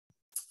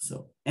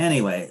So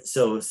anyway,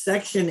 so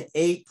section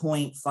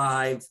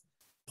 8.5,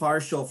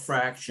 partial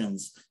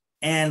fractions.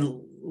 And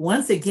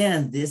once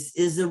again, this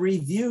is a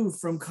review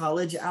from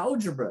college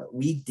algebra.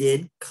 We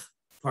did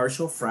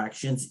partial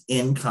fractions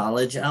in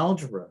college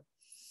algebra.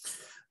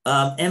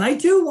 And I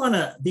do want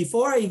to,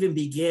 before I even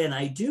begin,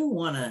 I do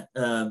want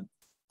to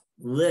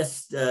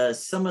list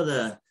some of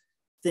the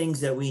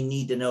things that we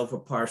need to know for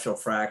partial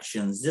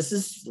fractions. This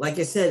is, like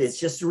I said, it's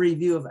just a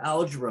review of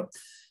algebra.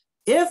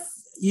 If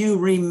you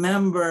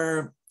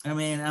remember, I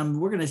mean,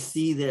 we're going to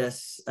see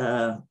this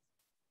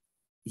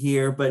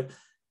here, but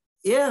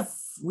if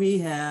we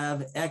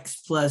have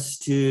x plus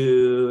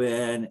 2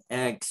 and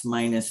x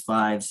minus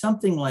 5,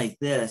 something like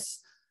this,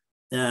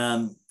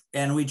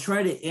 and we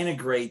try to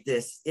integrate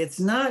this, it's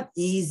not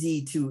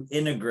easy to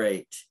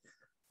integrate.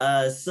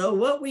 So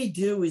what we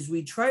do is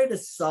we try to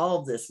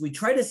solve this. We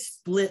try to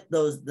split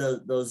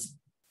these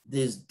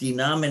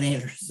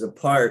denominators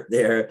apart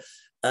there.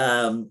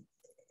 And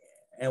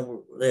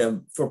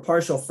for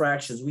partial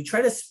fractions, we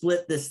try to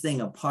split this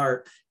thing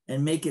apart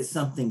and make it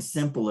something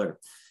simpler.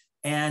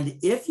 And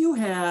if you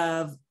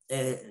have,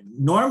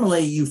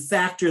 normally you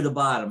factor the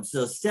bottom.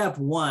 So step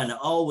one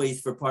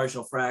always for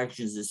partial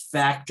fractions is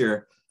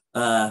factor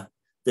the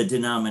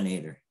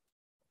denominator.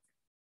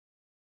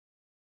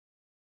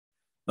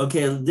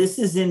 Okay, this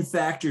is in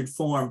factored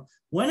form.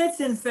 When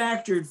it's in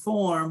factored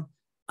form,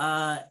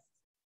 a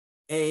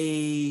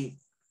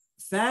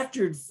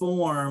factored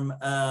form,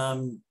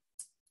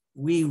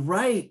 we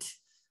write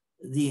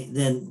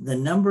the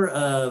number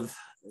of,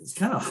 it's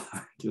kind of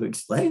hard to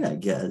explain, I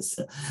guess.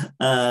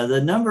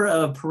 The number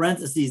of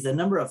parentheses, the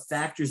number of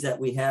factors that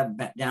we have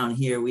down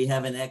here, we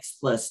have an x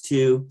plus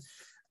 2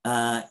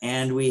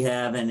 and we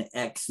have an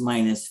x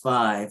minus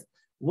 5.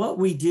 What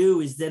we do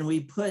is then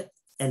we put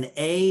an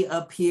A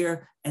up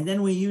here, and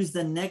then we use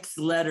the next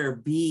letter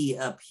B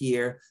up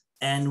here,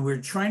 and we're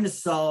trying to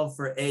solve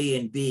for A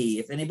and B.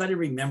 If anybody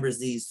remembers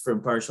these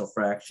from partial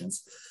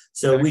fractions.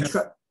 So we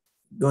try,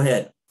 go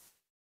ahead.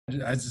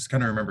 I just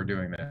kind of remember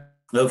doing that.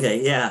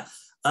 Okay, yeah.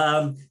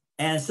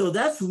 And so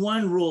that's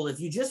one rule. If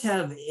you just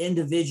have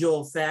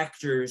individual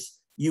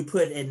factors, you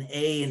put an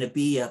A and a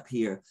B up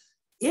here.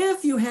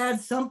 If you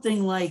had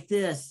something like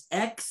this,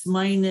 x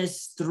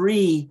minus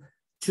 3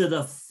 to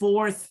the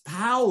 4th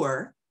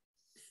power,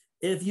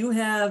 if you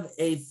have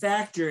a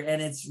factor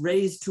and it's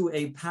raised to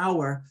a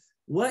power,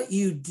 what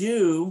you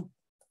do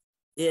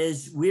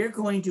is we're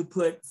going to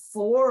put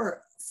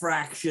 4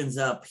 fractions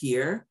up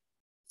here.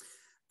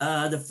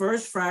 The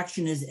first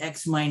fraction is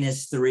x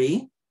minus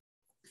 3,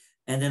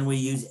 and then we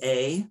use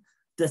A.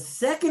 The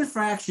second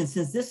fraction,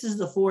 since this is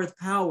the 4th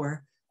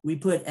power, we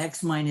put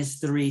x minus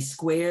 3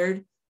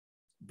 squared,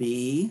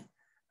 B.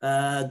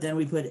 Then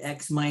we put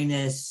x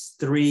minus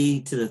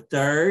 3 to the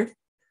 3rd,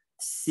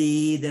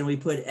 C. Then we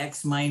put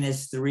x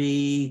minus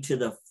 3 to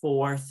the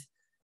 4th,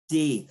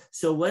 D.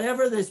 So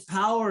whatever this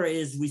power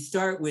is, we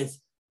start with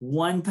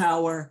 1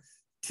 power,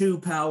 2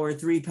 power,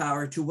 3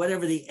 power, to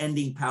whatever the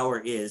ending power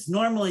is.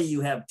 Normally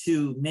you have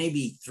 2,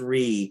 maybe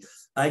 3.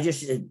 I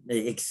just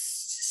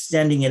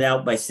extending it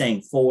out by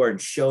saying 4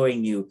 and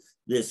showing you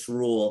this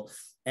rule.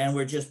 And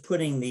we're just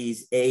putting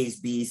these A's,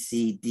 B's,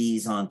 C,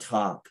 D's on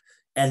top.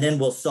 And then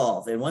we'll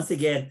solve. And once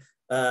again,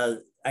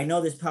 I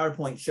know this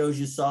PowerPoint shows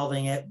you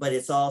solving it, but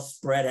it's all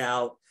spread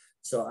out.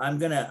 So I'm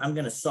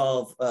gonna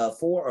solve 4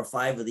 or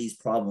 5 of these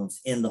problems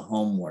in the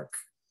homework.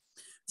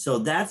 So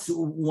that's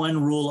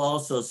one rule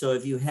also. So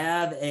if you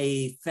have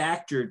a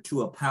factor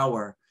to a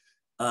power,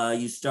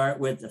 you start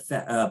with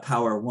the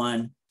power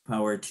 1,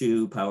 power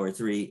 2, power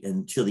 3,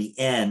 until the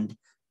end,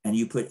 and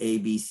you put A,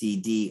 B, C,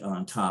 D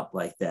on top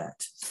like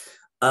that.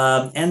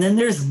 And then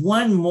there's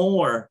one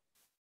more.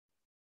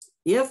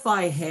 If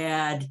I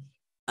had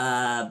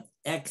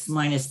x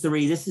minus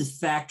 3, this is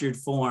factored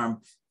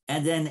form,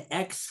 and then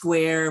x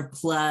squared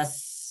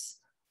plus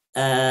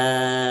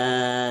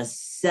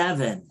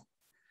 7.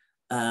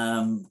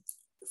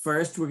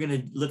 First, we're going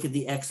to look at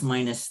the x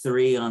minus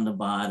 3 on the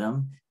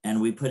bottom, and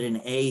we put an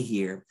A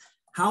here.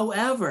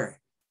 However,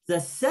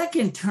 the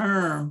second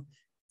term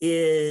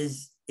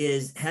has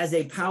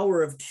a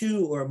power of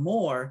 2 or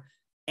more,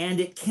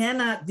 and it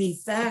cannot be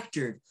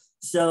factored.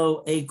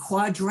 So a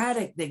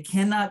quadratic that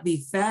cannot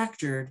be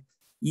factored,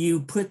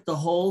 you put the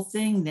whole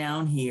thing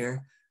down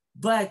here.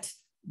 But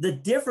the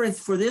difference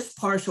for this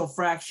partial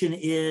fraction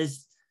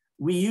is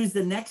we use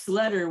the next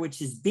letter,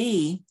 which is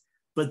B,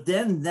 but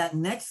then that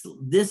next,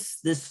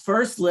 this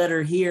first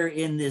letter here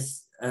in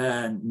this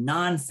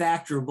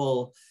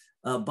non-factorable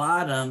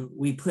bottom,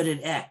 we put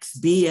an X,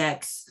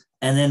 BX,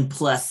 and then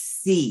plus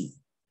C.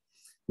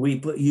 We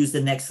use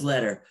the next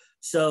letter.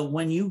 So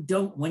when you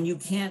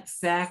can't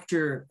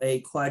factor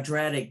a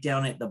quadratic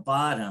down at the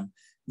bottom,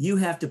 you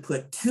have to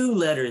put 2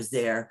 letters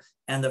there,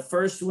 and the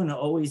first one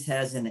always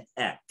has an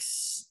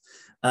X.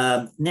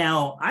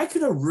 Now I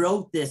could have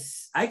wrote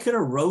this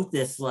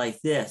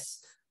like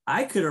this.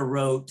 I could have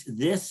wrote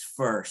this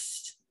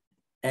first,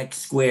 x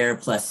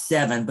squared plus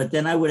 7, but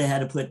then I would have had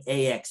to put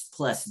ax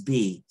plus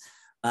b.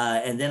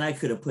 And then I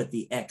could have put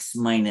the x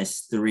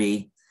minus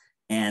 3.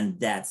 and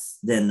that's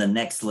then the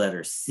next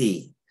letter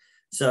C.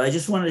 So I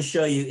just wanted to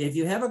show you, if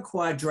you have a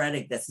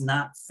quadratic that's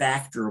not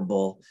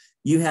factorable,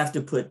 you have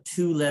to put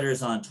 2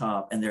 letters on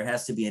top, and there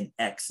has to be an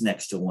X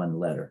next to 1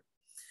 letter.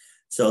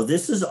 So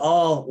this is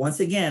all, once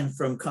again,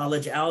 from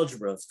college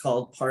algebra. It's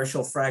called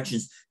partial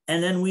fractions.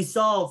 And then we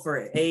solve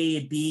for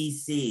A, B,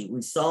 C.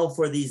 We solve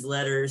for these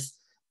letters,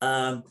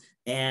 and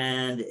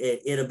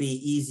it'll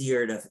be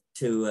easier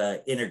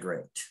to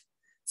integrate.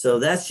 So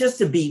that's just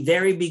the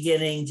very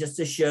beginning, just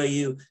to show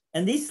you.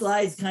 And these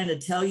slides kind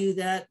of tell you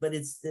that, but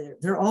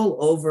they're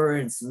all over,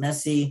 and it's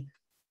messy.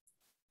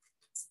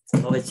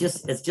 Oh, it's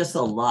just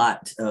a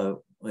lot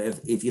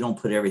if you don't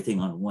put everything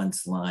on one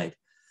slide.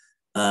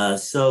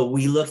 So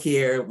we look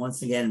here,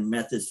 once again,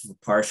 methods for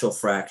partial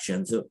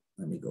fractions. Oh,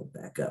 let me go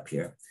back up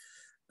here.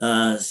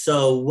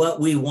 So what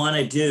we want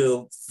to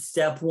do,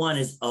 step 1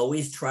 is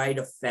always try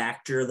to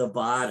factor the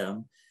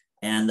bottom,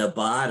 and the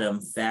bottom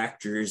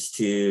factors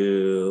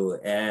to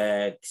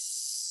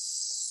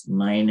x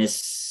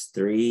minus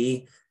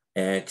 3,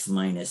 x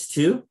minus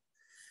 2.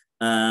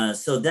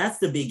 So that's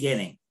the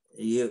beginning.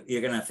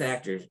 You're going to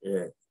factor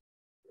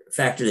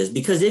this,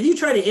 because if you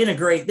try to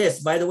integrate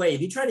this, by the way,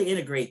 if you try to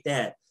integrate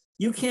that,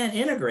 you can't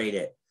integrate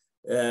it.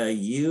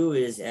 U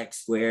is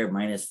x squared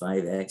minus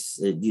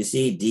 5x. You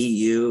see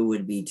du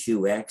would be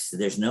 2x.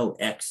 There's no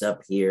x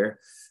up here.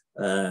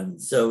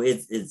 So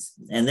it's,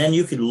 and then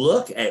you could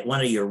look at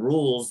one of your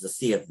rules to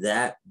see if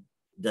that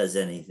does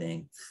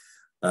anything.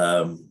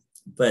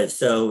 But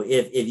so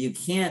if you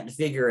can't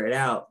figure it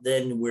out,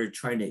 then we're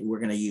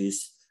going to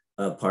use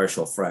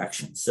partial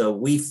fractions. So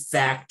we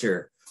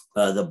factor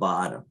the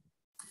bottom.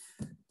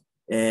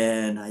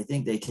 And I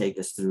think they take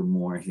us through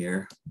more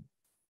here.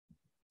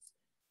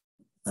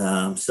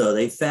 So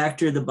they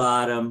factor the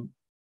bottom,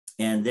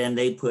 and then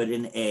they put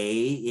an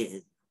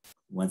A.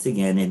 Once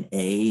again, an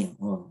A.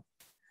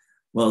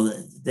 Well,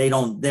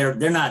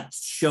 they're not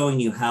showing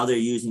you how they're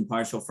using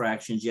partial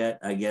fractions yet,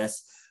 I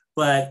guess,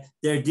 but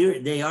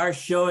they are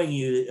showing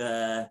you.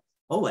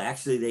 Oh,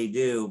 actually, they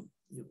do.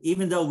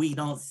 Even though we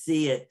don't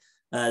see it,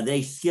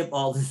 they skip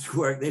all this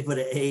work. They put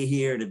an A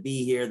here and a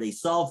B here. They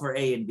solve for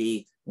A and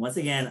B. Once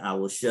again, I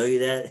will show you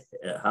that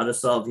how to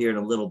solve here in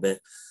a little bit.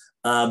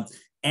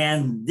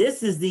 And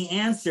this is the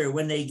answer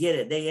when they get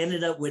it. They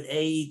ended up with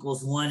A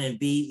equals 1 and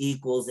B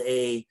equals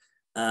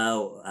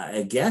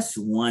I guess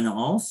 1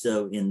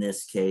 also in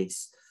this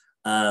case.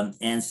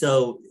 And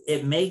so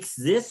it makes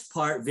this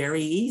part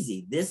very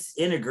easy. This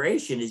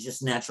integration is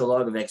just natural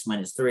log of x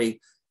minus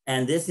 3.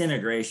 And this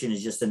integration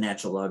is just a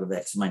natural log of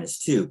x minus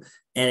 2.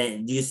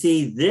 And you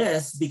see,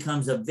 this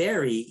becomes a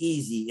very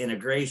easy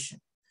integration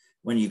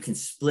when you can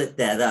split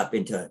that up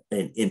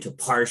into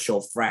partial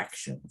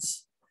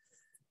fractions.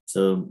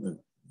 So,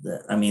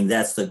 I mean,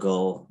 that's the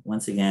goal.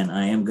 Once again,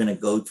 I am going to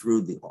go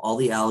through all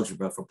the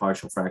algebra for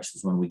partial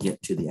fractions when we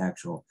get to the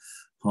actual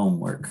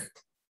homework.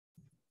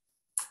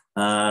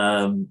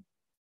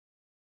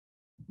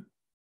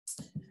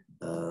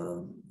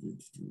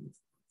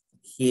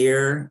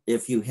 Here,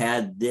 if you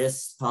had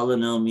this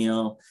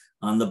polynomial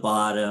on the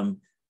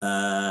bottom,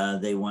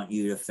 they want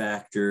you to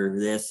factor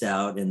this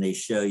out, and they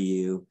show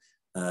you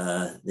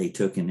they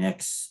took an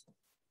x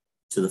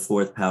to the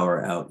 4th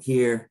power out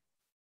here.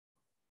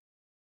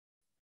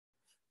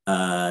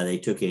 They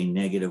took a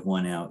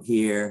 -1 out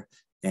here,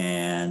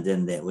 and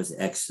then that was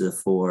x to the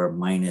 4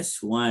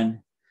 minus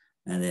 1,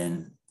 and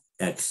then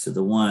x to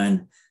the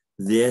 1.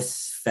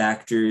 This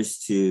factors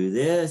to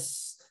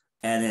this,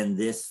 and then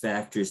this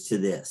factors to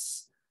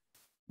this.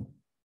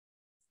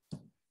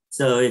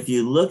 So if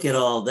you look at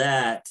all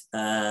that,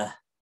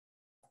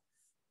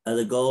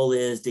 the goal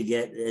is to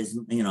get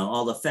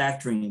all the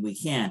factoring we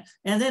can.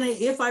 And then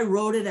if I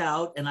wrote it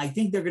out, and I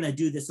think they're going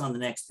to do this on the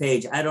next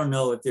page, I don't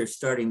know if they're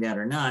starting that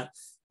or not,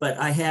 but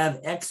I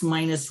have x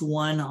minus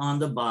 1 on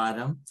the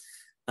bottom.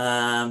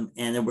 And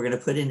then we're going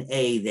to put an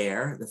A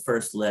there, the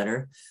first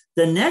letter.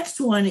 The next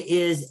one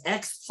is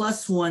x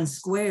plus 1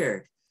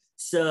 squared.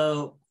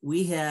 So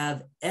we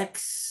have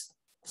x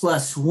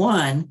plus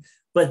 1,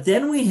 but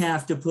then we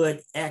have to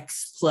put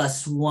x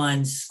plus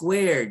 1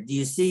 squared. Do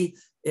you see?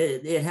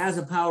 It has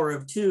a power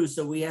of 2,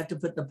 so we have to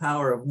put the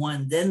power of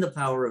 1, then the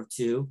power of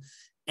 2.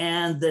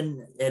 And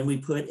we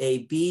put a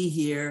B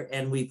here,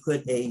 and we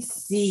put a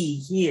C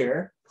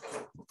here.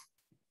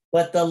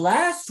 But the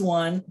last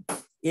one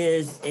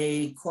is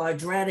a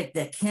quadratic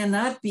that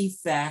cannot be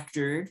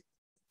factored.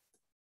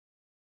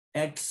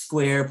 X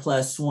squared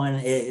plus 1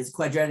 is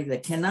quadratic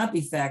that cannot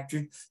be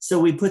factored. So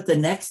we put the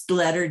next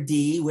letter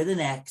D with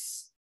an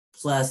X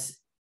plus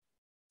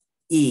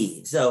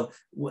E. So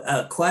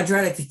a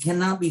quadratic that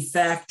cannot be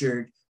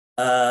factored,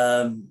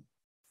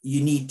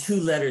 you need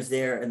 2 letters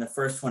there, and the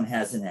first one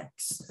has an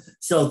X.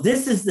 So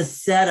this is the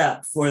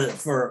setup for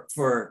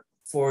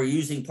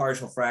using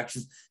partial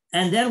fractions.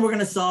 And then we're going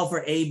to solve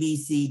for A, B,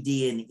 C,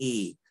 D, and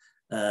E.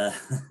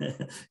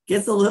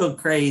 Gets a little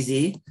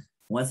crazy.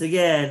 Once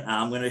again,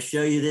 I'm going to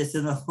show you this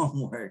in the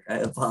homework. I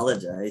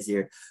apologize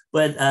here,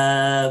 but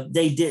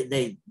they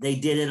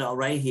did it all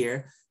right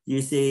here.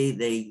 You see,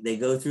 they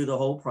go through the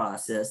whole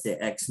process.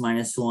 The x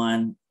minus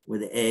 1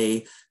 with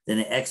a, then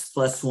the x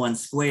plus 1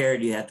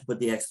 squared, you have to put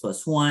the x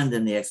plus 1,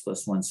 then the x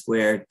plus 1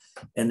 squared,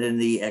 and then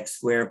the x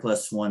squared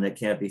plus 1 that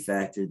can't be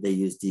factored, they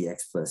use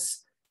dx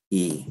plus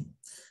e.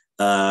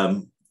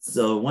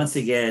 So once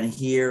again,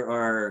 here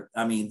are,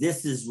 I mean,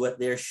 this is what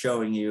they're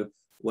showing you,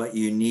 what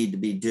you need to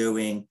be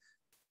doing.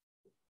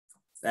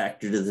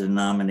 Factor to the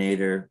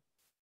denominator,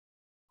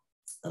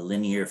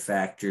 linear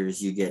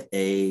factors, you get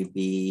a,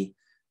 b,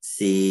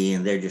 c,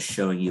 and they're just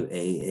showing you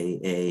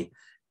a.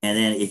 And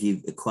then if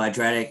you a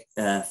quadratic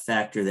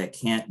factor that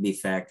can't be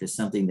factored,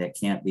 something that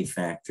can't be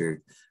factored,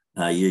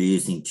 you're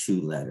using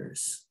 2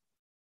 letters.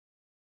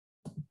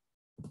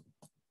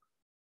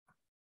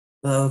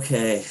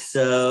 Okay,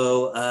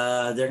 so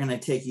they're going to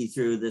take you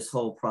through this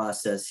whole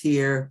process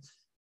here.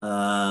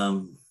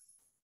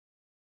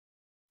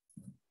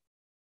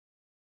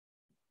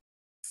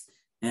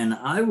 And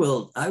I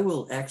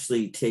will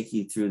actually take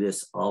you through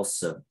this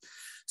also.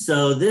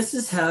 So this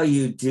is how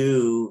you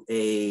do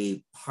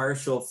a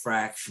partial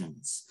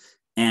fractions.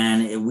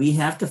 And we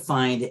have to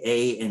find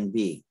a and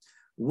b.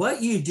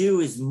 What you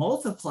do is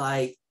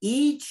multiply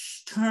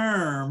each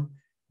term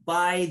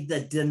by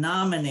the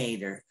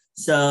denominator.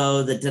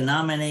 So the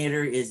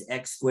denominator is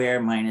x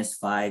squared minus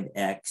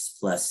 5x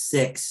plus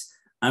 6.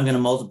 I'm going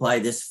to multiply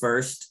this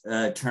first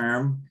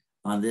term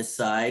on this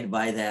side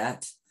by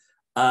that.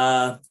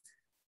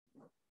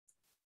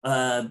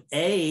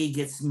 A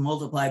gets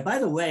multiplied. By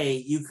the way,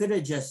 you could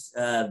have just,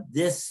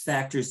 this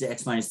factors to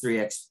x minus 3,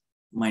 x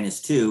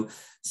minus 2.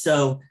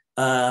 So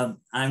I'm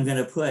going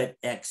to put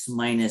x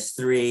minus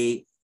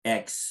 3,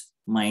 x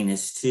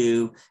minus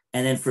 2.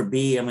 And then for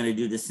B, I'm going to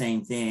do the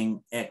same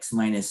thing, x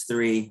minus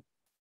 3,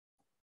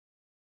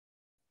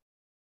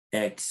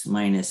 x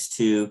minus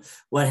 2.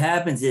 What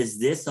happens is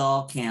this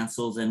all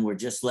cancels and we're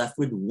just left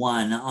with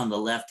 1 on the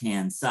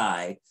left-hand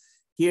side.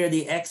 Here,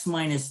 the x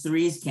minus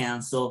 3's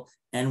cancel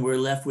and we're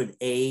left with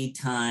a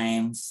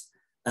times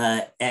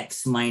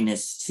x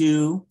minus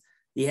 2.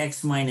 The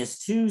x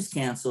minus 2's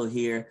cancel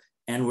here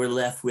and we're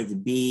left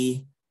with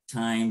b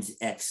times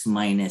x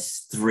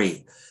minus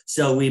 3.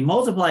 So we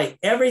multiply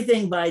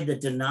everything by the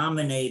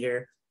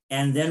denominator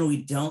and then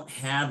we don't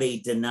have a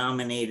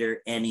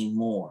denominator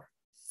anymore.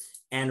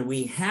 And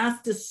we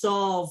have to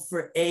solve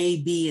for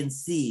A, B, and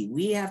C.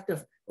 We have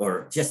to,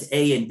 or just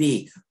A and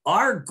B.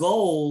 Our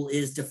goal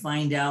is to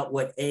find out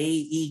what A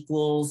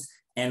equals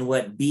and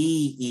what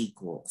B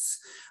equals.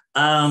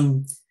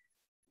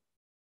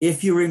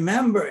 If you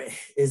remember,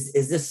 is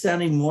this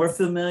sounding more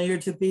familiar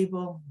to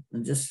people?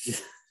 I'm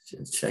just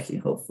checking,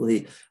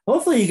 hopefully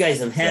you guys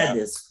have had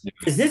this.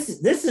 Because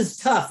this is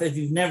tough if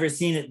you've never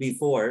seen it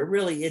before.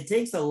 It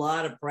takes a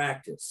lot of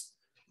practice.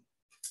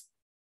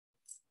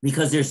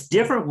 Because there's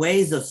different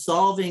ways of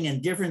solving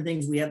and different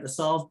things we have to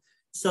solve.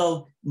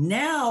 So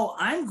now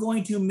I'm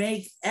going to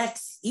make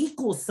x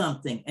equal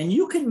something, and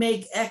you can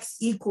make x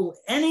equal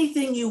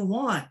anything you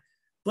want,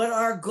 but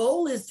our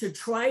goal is to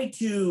try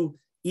to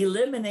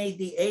eliminate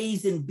the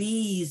A's and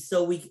B's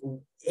so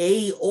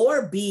A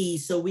or B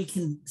so we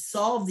can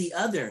solve the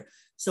other.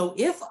 So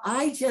if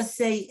I just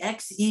say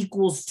x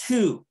equals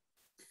 2,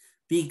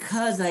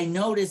 because I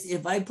notice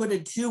if I put a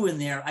 2 in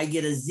there, I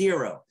get a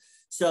 0.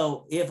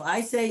 So if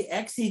I say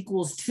x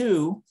equals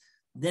 2,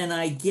 then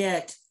I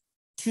get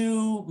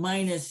 2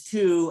 minus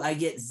 2, I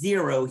get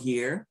 0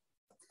 here.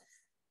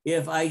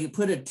 If I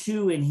put a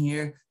 2 in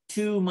here,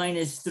 2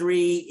 minus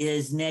 3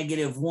 is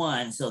negative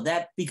 1. So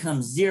that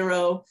becomes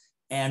 0,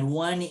 and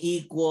 1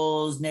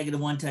 equals negative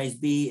 1 times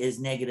b is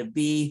negative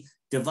b.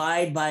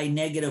 Divide by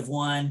negative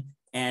 1,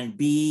 and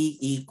b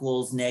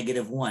equals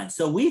negative 1.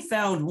 So we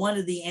found one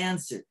of the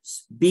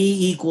answers.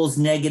 B equals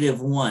negative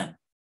 1.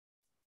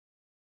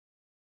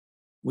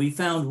 We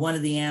found one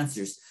of the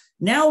answers.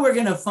 Now we're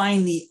going to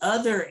find the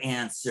other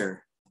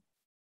answer.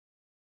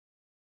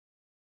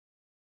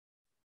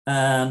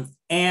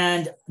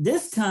 And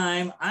this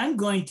time I'm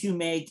going to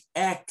make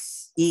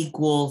x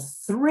equal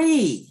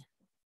 3.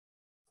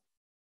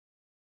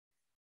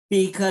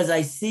 Because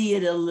I see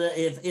it,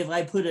 if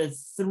I put a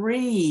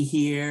 3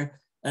 here,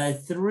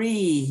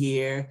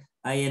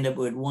 I end up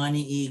with 1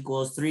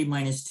 equals 3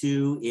 minus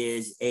 2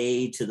 is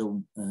a to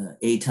the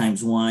a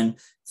times 1.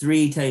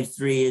 3 times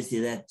 3 is,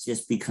 that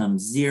just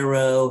becomes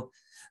 0.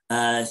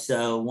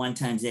 So 1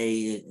 times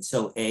a,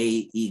 so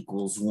a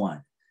equals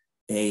 1.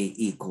 A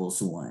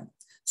equals 1.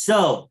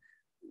 So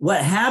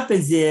what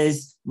happens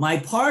is my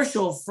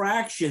partial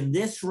fraction,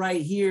 this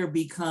right here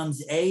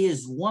becomes a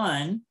is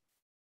 1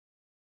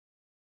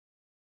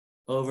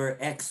 over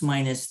x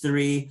minus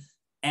 3,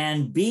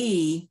 and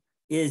b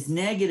is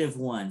negative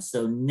 1.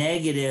 So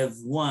negative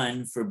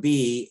 1 for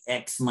b,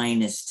 x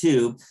minus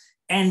 2.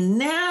 And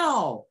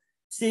now,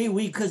 see,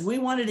 because we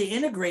wanted to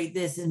integrate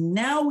this, and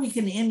now we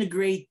can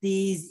integrate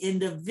these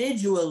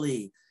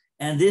individually.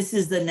 And this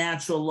is the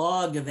natural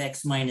log of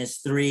x minus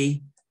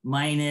 3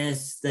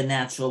 minus the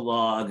natural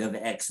log of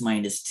x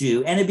minus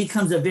 2. And it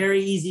becomes a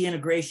very easy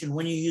integration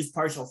when you use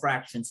partial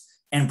fractions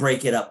and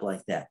break it up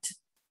like that.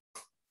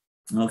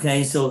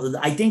 Okay, so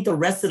I think the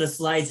rest of the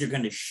slides are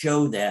going to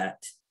show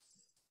that.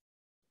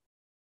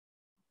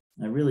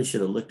 I really should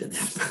have looked at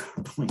this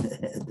PowerPoint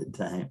ahead of the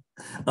time,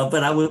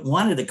 but I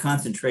wanted to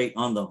concentrate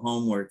on the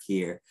homework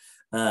here.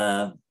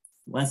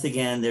 Once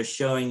again, they're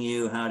showing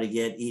you how to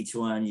get each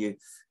one. You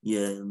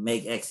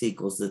make x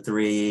equals to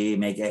 3,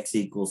 make x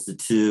equals to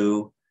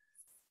 2,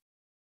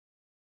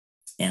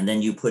 and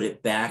then you put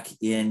it back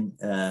in.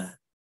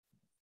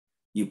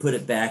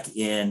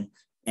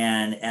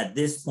 And at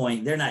this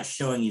point, they're not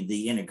showing you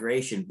the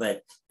integration,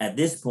 but at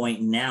this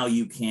point, now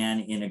you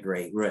can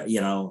integrate.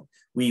 You know,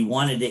 we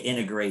wanted to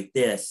integrate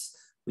this.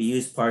 We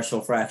used partial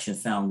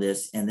fractions, found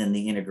this, and then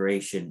the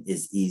integration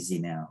is easy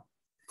now.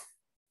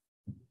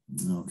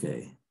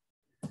 Okay.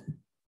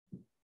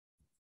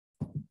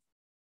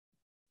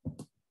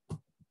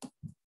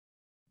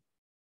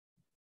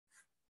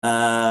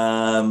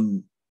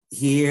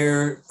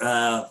 Here,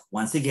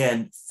 once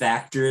again,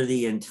 factor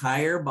the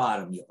entire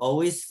bottom. You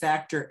always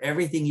factor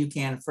everything you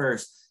can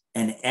first,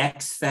 and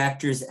x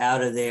factors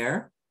out of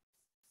there.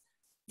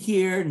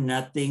 Here,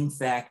 nothing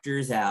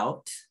factors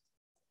out.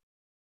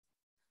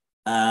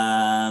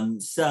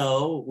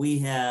 So we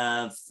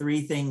have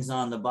 3 things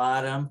on the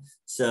bottom.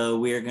 So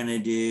we're going to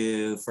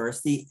do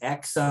first the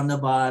x on the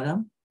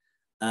bottom,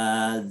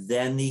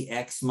 then the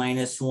x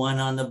minus 1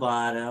 on the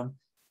bottom,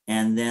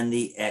 and then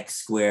the x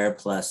squared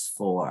plus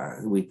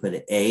 4. We put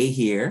an a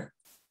here.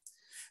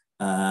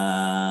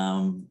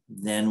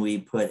 Then we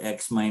put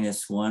x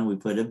minus 1, we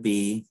put a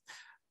b.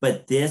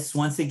 But this,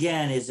 once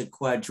again, is a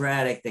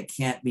quadratic that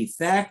can't be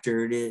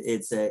factored.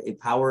 It's a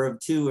power of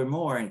 2 or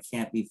more and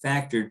can't be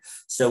factored.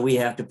 So we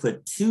have to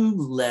put 2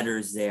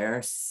 letters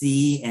there,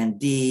 c and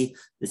d.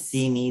 The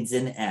c needs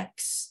an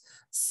x,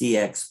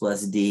 cx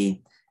plus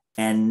d.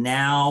 And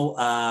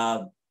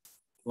now,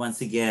 once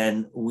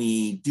again,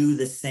 we do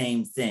the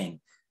same thing.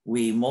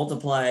 We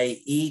multiply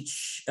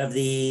each of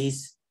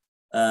these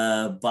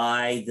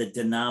by the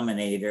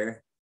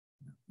denominator.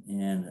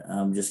 And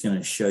I'm just going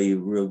to show you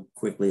real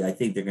quickly. I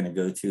think they're going to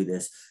go through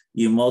this.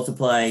 You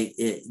multiply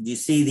it. You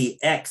see the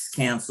x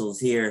cancels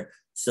here.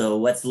 So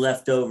what's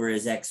left over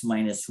is x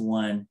minus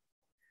 1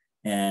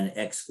 and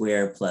x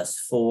squared plus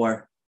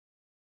 4.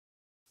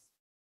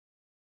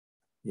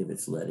 If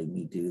it's letting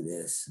me do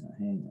this,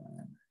 hang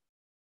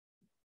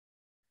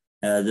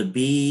on. The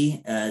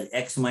b,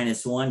 x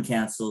minus 1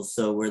 cancels,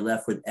 so we're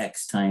left with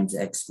x times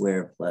x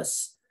squared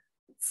plus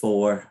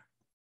 4.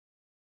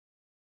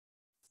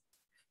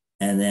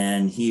 And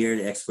then here,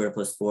 the x squared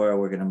plus 4,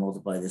 we're going to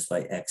multiply this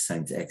by x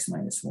times x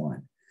minus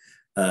 1.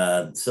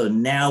 So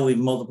now we've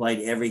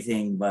multiplied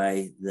everything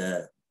by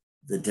the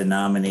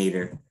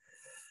denominator.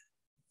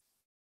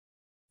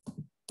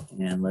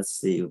 And let's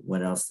see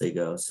what else they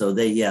go. So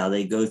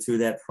they go through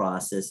that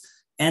process.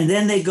 And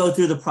then they go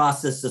through the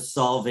process of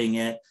solving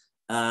it.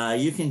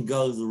 You can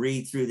go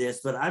read through this,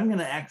 but I'm going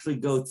to actually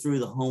go through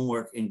the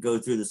homework and go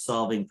through the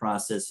solving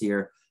process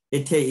here.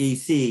 You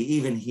see,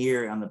 even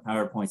here on the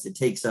PowerPoints, it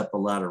takes up a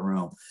lot of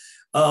room.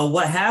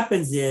 What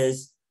happens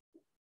is,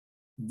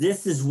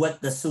 this is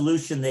what the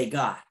solution they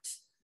got.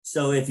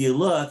 So if you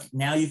look,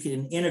 now you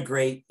can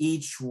integrate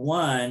each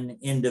one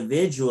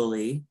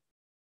individually.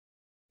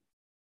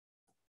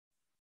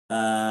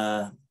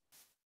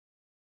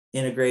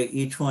 Integrate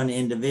each one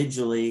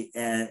individually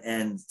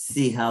and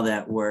see how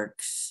that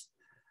works.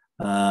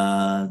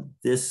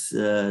 This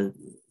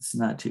it's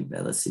not too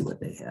bad. Let's see what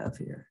they have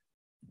here.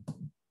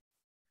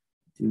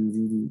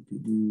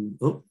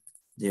 Oh,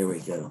 there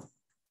we go.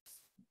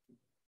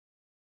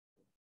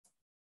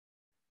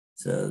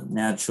 So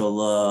natural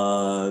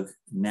log.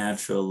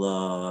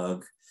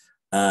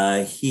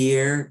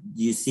 Here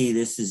you see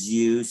this is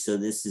u, so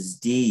this is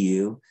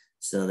du.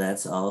 So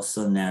that's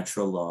also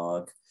natural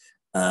log.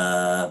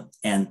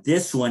 And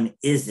this one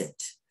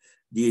isn't.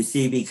 Do you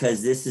see?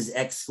 Because this is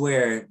x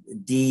squared,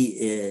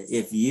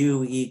 if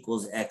u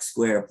equals x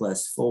squared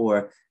plus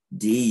 4,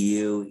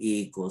 du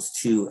equals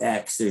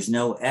 2x. There's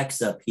no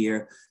x up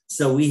here.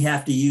 So we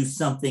have to use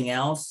something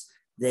else.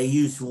 They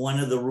use one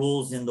of the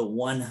rules in the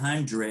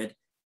 100,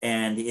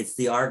 and it's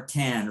the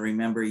arctan.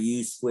 Remember,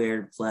 u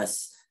squared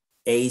plus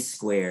a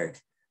squared.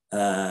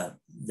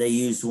 They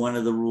use one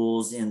of the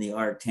rules in the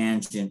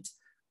arctangent,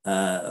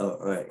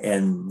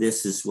 and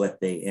this is what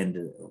they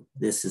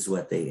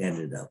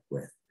ended up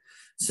with.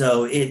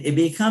 So it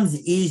becomes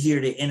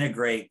easier to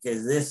integrate,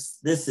 because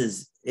this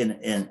is in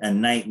a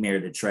nightmare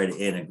to try to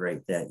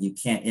integrate that. You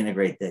can't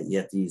integrate that. You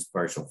have to use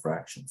partial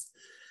fractions.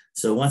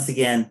 So once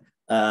again,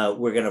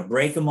 we're going to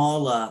break them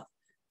all up.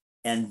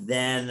 And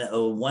then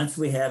once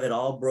we have it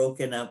all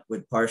broken up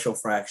with partial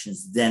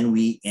fractions, then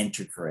we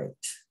integrate.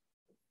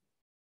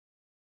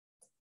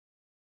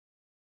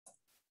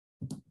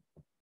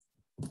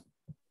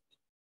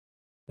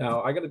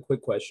 Now, I got a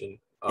quick question.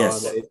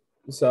 Yes.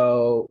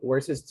 So where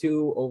it says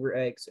 2 over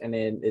x and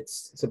then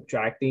it's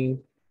subtracting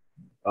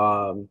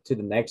to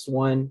the next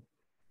one,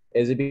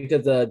 is it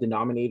because the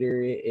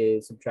denominator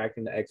is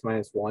subtracting the x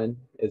minus 1?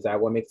 Is that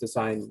what makes the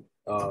sign?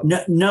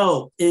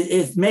 No,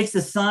 it makes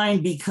the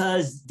sign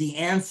because the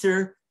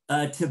answer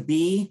to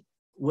B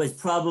was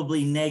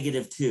probably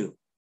 -2.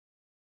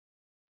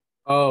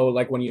 Oh,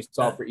 like when you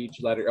solve for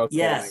each letter. Okay.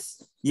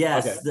 Yes,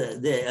 yes.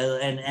 Okay.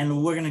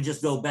 And we're gonna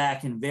just go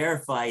back and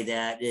verify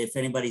that if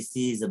anybody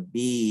sees a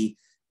B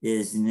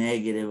is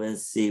negative,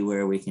 let's see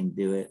where we can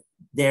do it.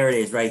 There it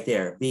is right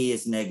there. B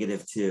is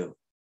 -2.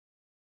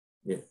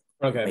 Yeah.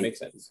 Okay, Right. makes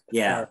sense.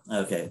 Yeah,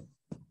 okay.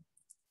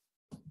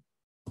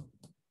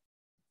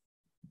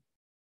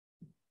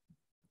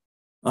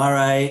 All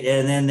right,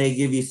 and then they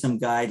give you some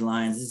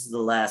guidelines. This is the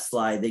last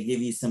slide. They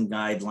give you some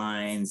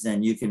guidelines,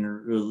 and you can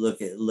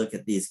look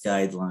at these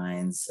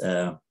guidelines.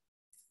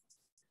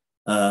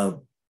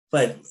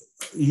 But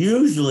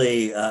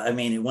usually, I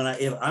mean,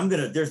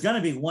 there's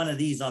gonna be one of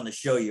these on the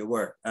Show Your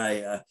Work.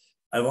 I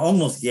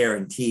almost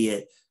guarantee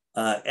it,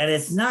 and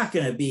it's not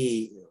gonna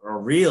be a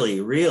really,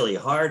 really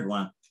hard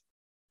one.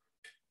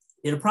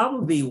 It'll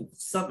probably be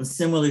something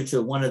similar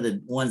to one of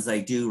the ones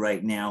I do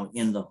right now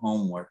in the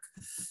homework.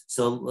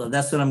 So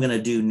that's what I'm going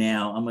to do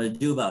now. I'm going to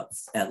do about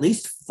at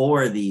least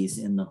 4 of these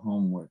in the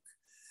homework.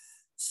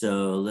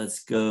 So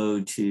let's go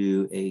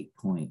to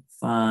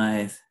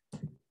 8.5.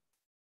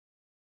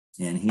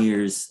 And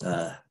here's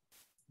the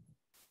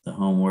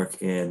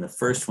homework. And the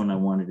first one I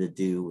wanted to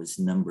do was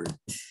number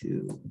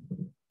 2.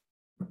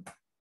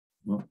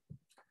 Well,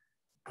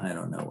 I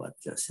don't know what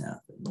just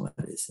happened. What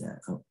is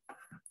that? Oh.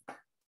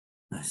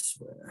 I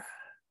swear,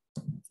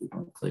 I keep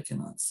on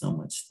clicking on so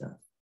much stuff.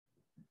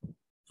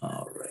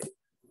 All right.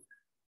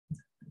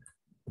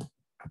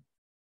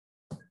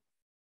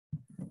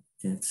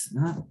 It's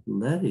not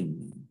letting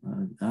me.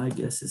 I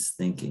guess it's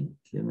thinking.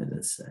 Give it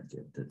a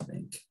second to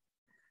think.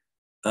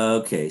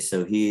 Okay,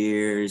 so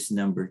here's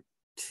number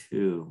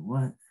 2.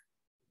 What?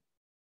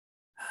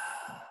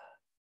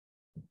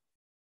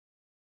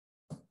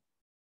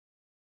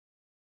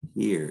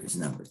 Here's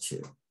number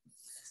 2.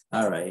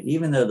 All right,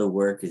 even though the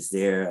work is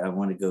there, I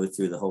want to go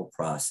through the whole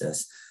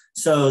process.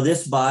 So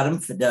this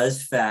bottom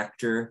does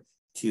factor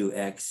to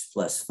x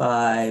plus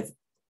 5,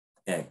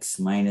 x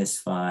minus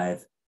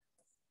 5.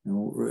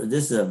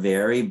 This is a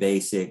very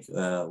basic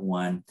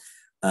one.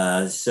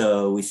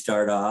 So we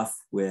start off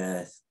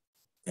with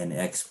an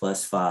x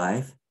plus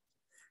 5,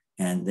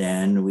 and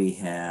then we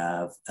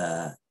have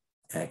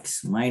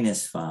x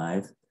minus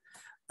 5.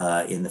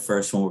 In the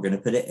first one, we're going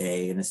to put an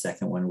A. In the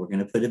second one, we're going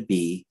to put a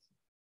B.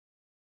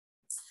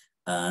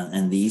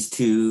 And these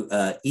two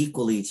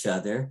equal each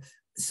other.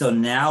 So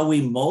now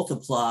we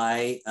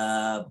multiply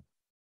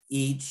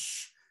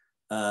each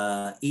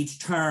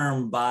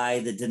term by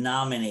the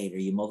denominator.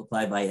 You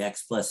multiply by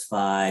x plus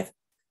 5,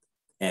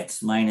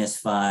 x minus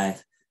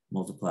 5,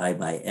 multiply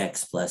by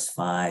x plus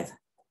 5,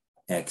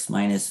 x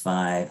minus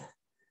 5,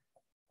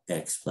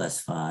 x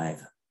plus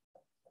 5,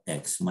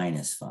 x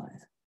minus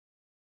 5.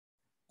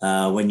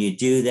 When you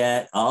do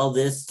that, all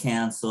this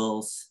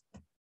cancels,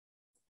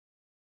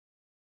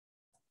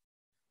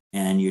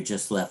 and you're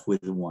just left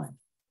with 1.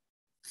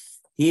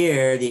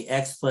 Here, the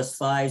x plus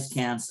 5s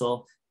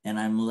cancel, and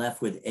I'm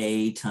left with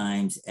a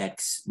times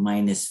x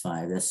minus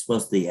 5. That's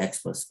supposed to be x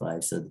plus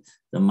 5, so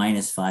the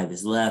minus 5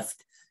 is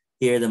left.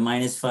 Here, the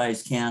minus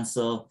 5s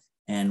cancel,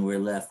 and we're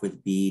left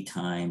with b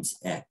times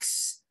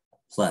x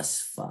plus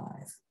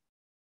 5.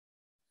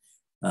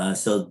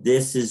 So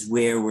this is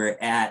where we're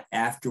at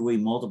after we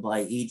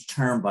multiply each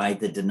term by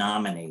the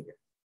denominator.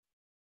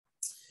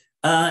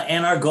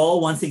 And our goal,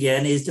 once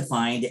again, is to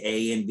find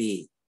A and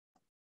B.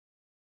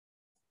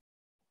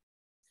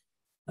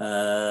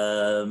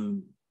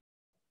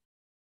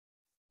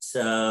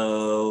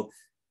 So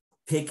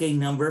pick a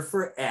number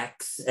for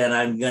x, and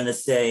I'm going to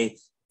say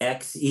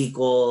x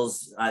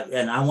equals,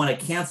 and I want to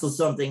cancel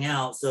something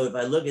out. So if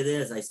I look at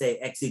this, I say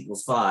x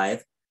equals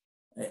 5.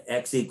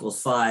 X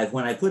equals 5.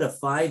 When I put a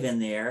 5 in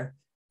there,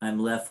 I'm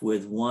left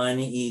with 1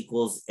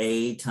 equals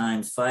A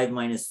times 5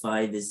 minus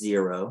 5 is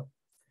 0.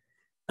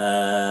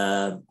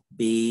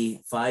 B,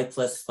 5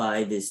 plus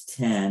 5 is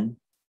 10.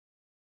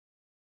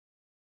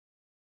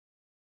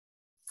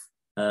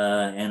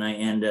 And I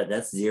end up,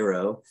 that's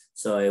 0.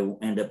 So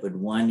I end up with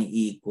 1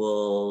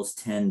 equals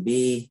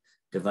 10b,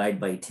 divide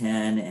by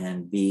 10,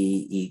 and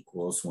b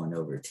equals 1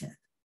 over 10.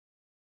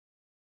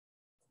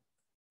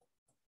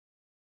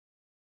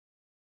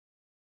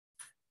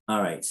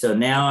 All right, so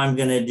now I'm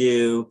gonna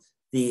do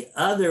the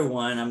other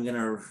one. I'm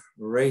gonna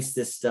erase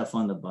this stuff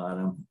on the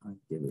bottom. I'll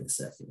give it a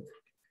second.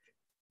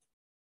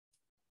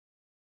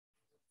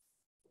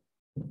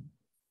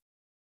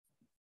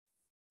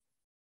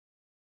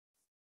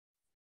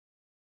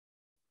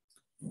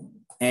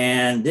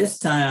 And this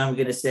time I'm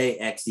going to say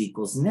x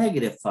equals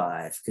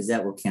 -5, because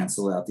that will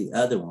cancel out the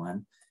other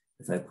one.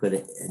 If I put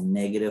a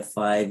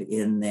 -5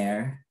 in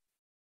there,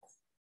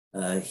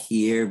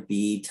 here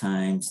b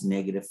times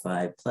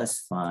 -5 plus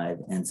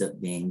 5 ends up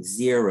being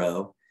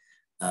 0.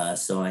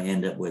 So I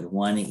end up with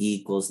 1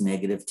 equals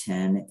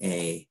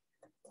 -10a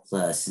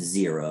plus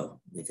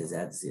 0, because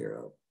that's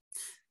 0.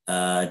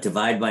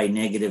 Divide by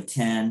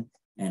 -10,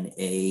 and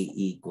a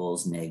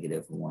equals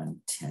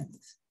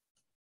 -1/10.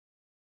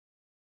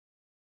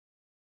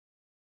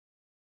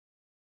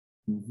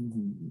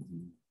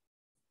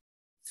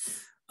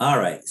 All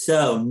right,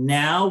 so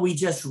now we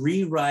just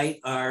rewrite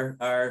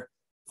our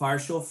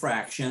partial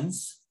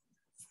fractions.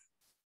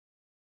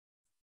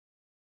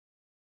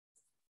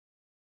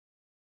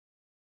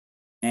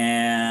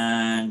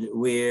 And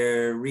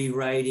we're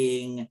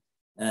rewriting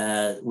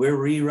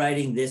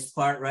this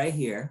part right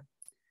here.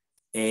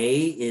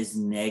 A is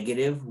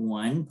negative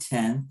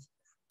 1/10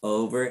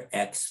 over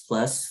x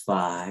plus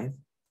 5.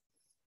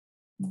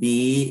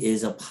 B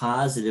is a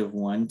positive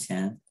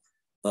 1/10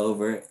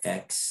 over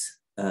x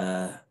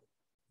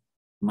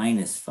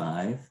minus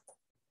 5.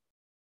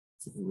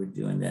 So we're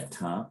doing that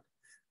top.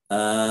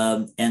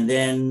 And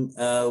then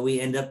we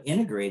end up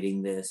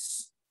integrating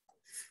this.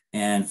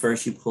 And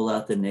first you pull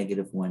out the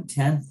negative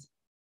 1/10.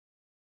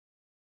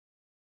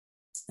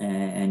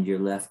 And you're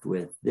left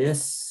with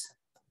this.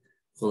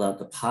 Pull out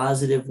the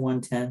positive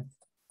 1/10.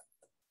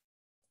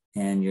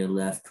 And you're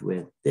left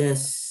with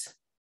this.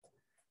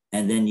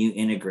 And then you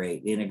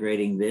integrate.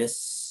 Integrating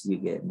this, you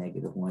get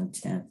negative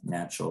 1/10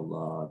 natural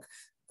log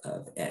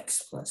of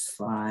x plus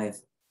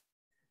 5.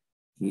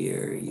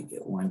 Here you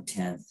get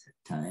 1/10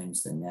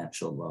 times the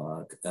natural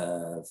log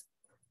of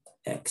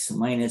x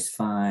minus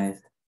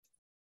 5.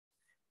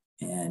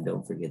 And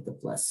don't forget the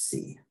plus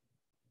c.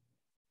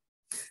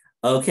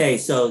 Okay,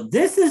 so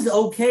this is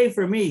okay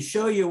for me.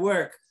 Show your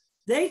work.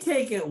 They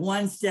take it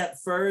one step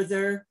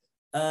further.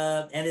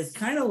 And it's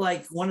kind of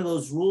like one of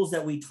those rules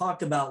that we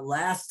talked about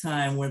last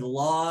time with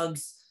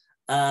logs.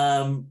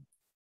 And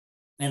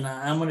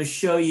I'm going to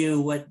show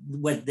you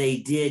what they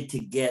did to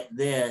get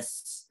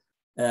this.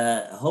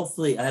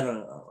 Hopefully, I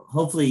don't know.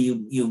 Hopefully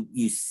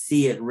you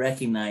see it,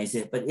 recognize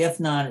it. But if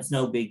not, it's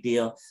no big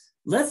deal.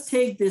 Let's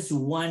take this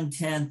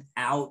 1/10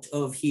 out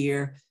of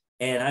here.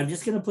 And I'm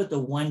just going to put the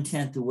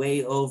 1/10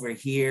 way over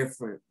here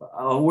for,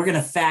 we're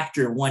going to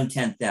factor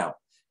 1/10 out.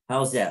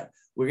 How's that?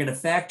 We're going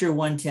to factor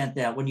 1/10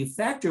 out. When you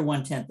factor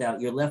 1/10 out,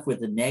 you're left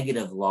with a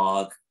negative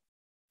log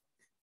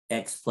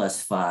x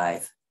plus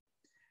 5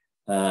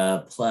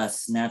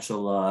 plus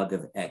natural log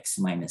of x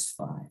minus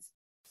 5.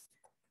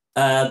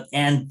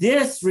 And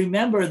this,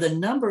 remember, the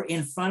number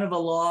in front of a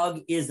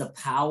log is a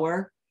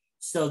power.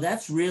 So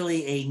that's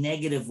really a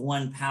negative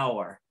 1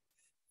 power.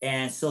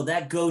 And so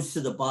that goes to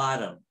the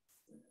bottom.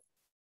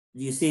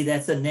 You see,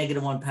 that's a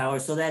negative 1 power.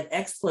 So that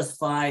x plus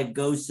 5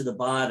 goes to the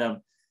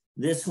bottom.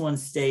 This one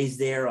stays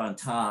there on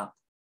top.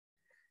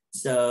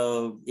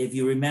 So if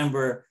you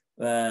remember,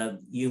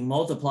 you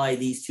multiply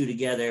these two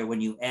together when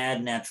you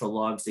add natural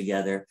logs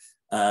together.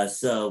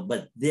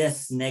 But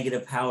this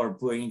negative power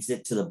brings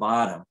it to the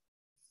bottom.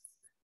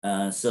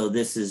 So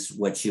this is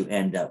what you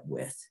end up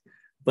with.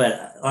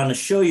 But on a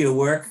show your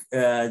work,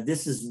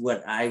 this is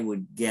what I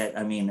would get.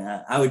 I mean,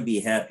 I would be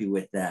happy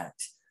with that.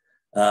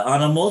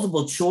 On a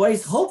multiple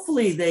choice,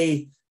 hopefully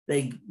they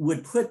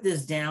would put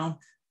this down.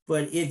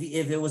 But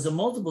if it was a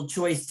multiple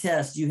choice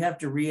test, you have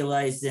to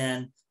realize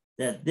then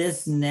that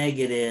this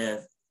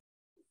negative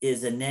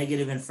is a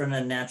negative in front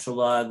of natural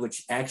log,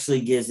 which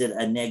actually gives it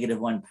a negative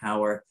 1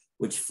 power,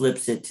 which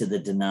flips it to the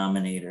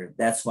denominator.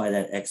 That's why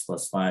that x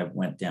plus 5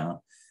 went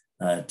down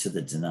to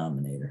the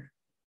denominator.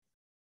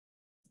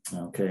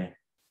 Okay.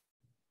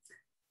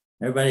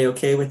 Everybody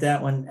okay with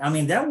that one? I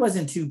mean, that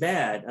wasn't too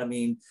bad. I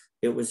mean,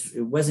 it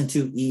wasn't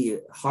too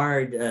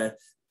hard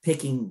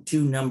picking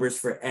two numbers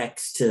for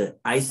x to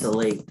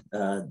isolate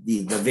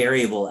the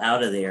variable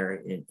out of there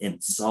in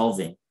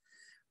solving.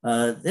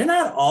 They're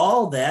not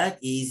all that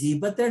easy,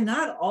 but they're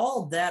not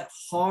all that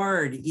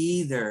hard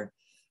either.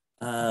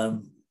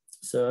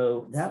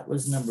 So that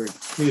was number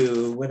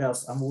 2. What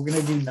else? We're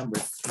going to do number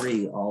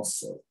 3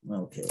 also.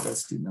 Okay,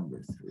 let's do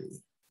number 3.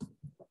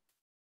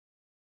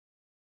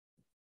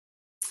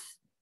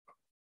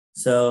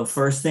 So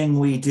first thing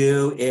we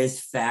do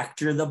is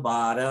factor the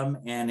bottom,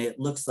 and it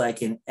looks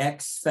like an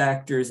x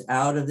factors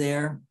out of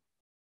there.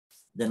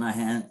 Then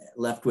I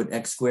left with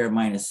x squared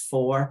minus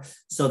 4.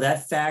 So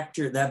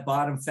that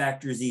bottom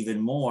factors even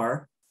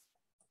more.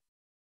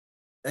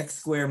 X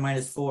squared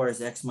minus 4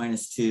 is x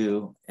minus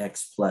 2,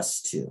 x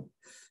plus 2.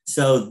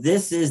 So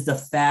this is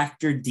the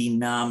factored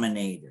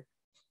denominator.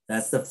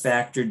 That's the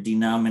factored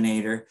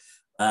denominator.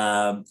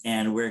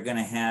 And we're going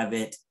to have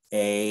it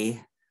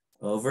a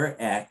over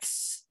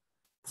x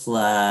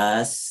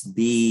plus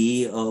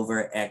b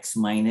over x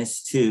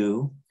minus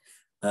 2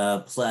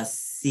 plus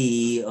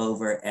c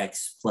over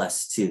x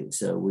plus 2.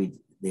 So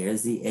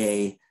there's the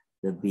a,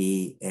 the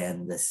b,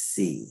 and the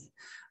c.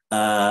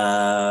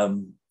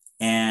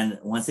 And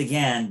once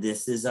again,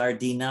 this is our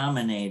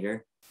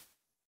denominator.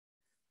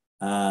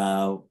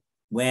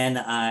 When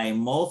I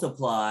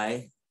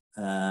multiply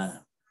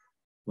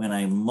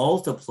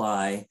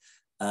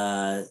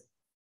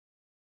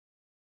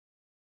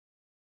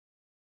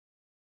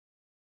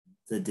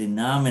the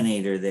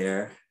denominator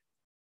there,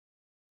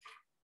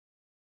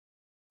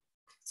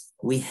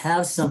 we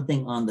have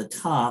something on the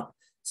top.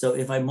 So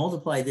if I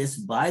multiply this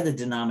by the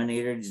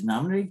denominator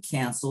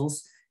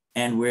cancels,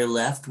 and we're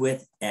left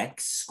with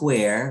x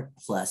squared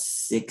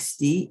plus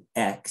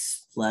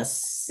 60x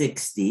plus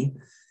 60.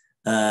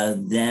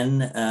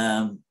 Then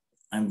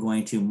I'm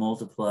going to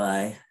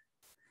multiply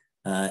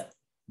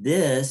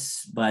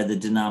this by the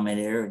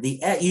denominator.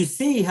 You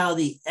see how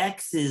the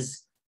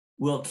x's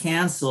will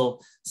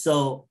cancel.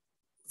 So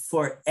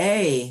for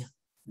A,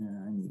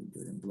 I need to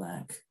do it in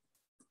black.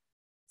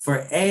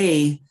 For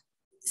A,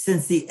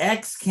 since the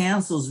X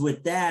cancels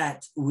with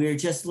that, we're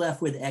just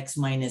left with X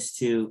minus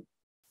 2,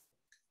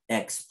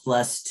 X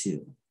plus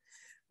 2.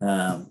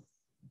 Because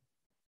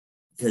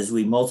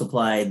we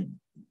multiplied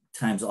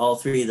times all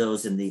three of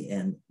those in the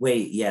end.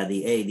 Wait, yeah,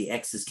 the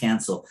X's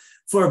cancel.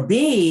 For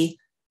B,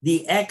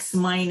 the X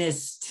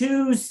minus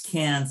 2's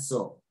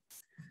cancel.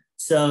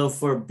 So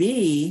for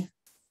B,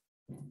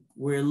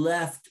 we're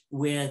left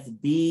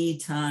with B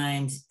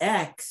times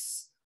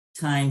X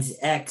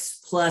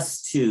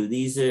plus 2.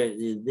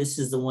 This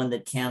is the one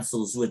that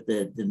cancels with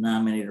the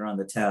denominator on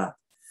the top.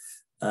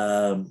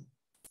 And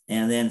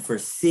then for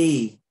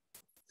C,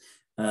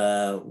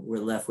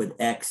 we're left with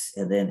X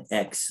and then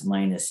X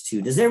minus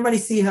 2. Does everybody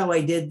see how I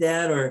did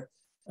that? Or,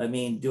 I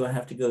mean, do I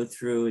have to go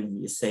through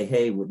and you say,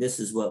 hey, well, this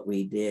is what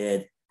we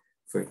did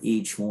for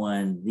each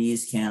one.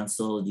 These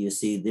canceled. You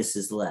see, this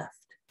is left.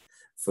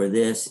 For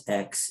this,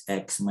 X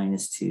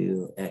minus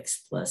 2,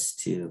 X plus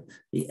 2.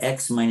 The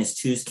X minus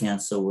 2's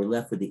cancel. We're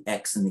left with the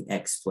X and the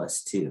X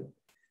plus 2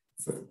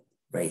 for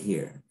right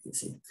here, you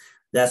see.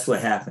 That's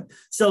what happened.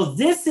 So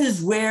this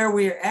is where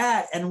we're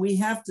at, and we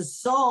have to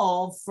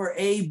solve for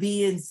A,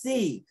 B, and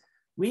C.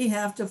 We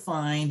have to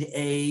find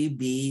A,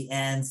 B,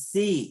 and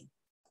C.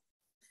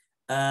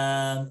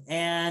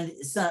 And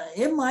so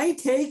it might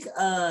take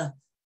a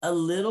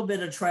little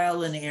bit of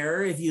trial and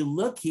error. If you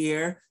look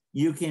here,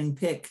 you can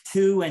pick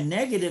 2 and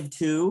negative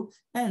 2.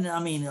 And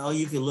I mean, oh,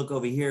 you can look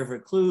over here for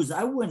clues.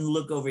 I wouldn't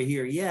look over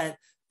here yet,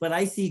 but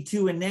I see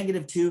 2 and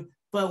negative 2.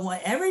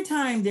 But every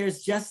time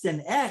there's just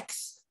an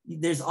X,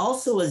 there's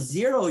also a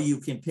 0 you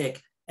can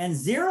pick. And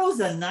 0 is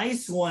a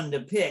nice one to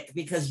pick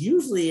because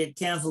usually it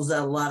cancels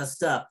out a lot of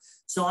stuff.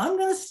 So I'm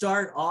going to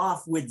start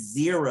off with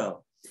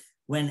 0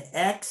 when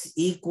X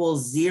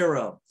equals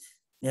 0.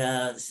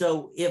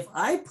 So if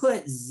I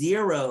put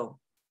 0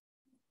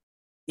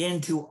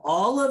 into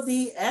all of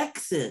the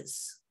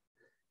X's,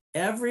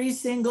 every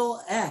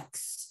single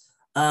X,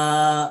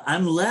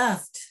 I'm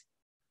left.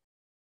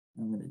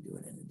 I'm going to do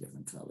it in a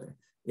different color.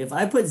 If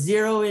I put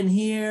 0 in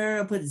here,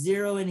 I put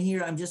 0 in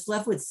here, I'm just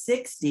left with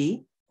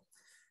 60.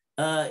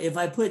 If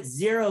I put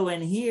 0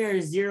 in here,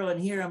 0 in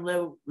here, I'm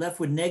left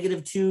with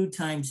negative 2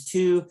 times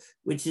 2,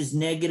 which is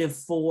negative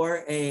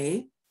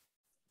 4A.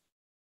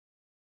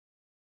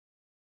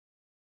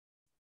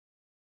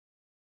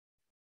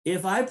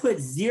 If I put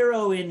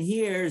 0 in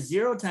here,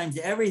 0 times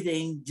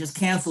everything just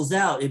cancels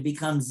out. It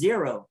becomes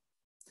 0.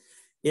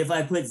 If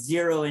I put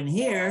 0 in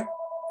here,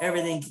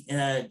 everything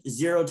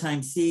 0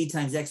 times C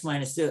times X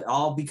minus 2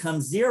 all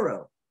becomes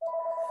 0.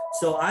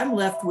 So I'm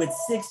left with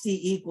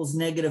 60 equals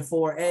negative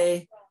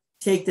 4A.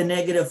 Take the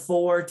negative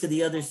 4 to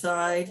the other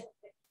side.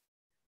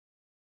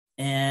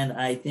 And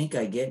I think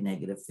I get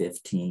negative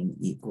 15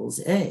 equals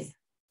A.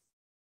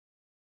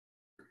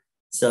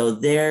 So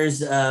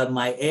there's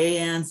my A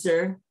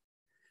answer.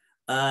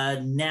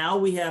 Now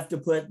we have to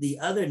put the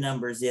other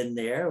numbers in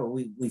there.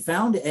 We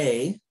found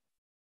A.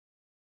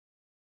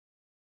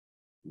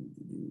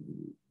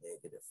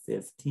 Negative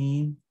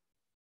 15.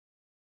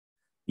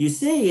 You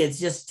see, it's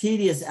just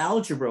tedious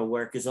algebra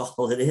work is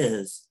all it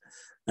is.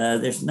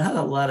 There's not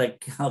a lot of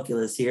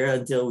calculus here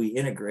until we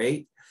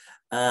integrate.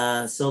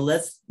 So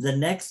the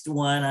next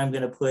one I'm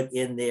going to put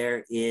in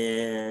there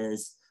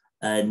is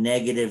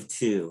negative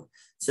 2.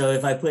 So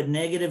if I put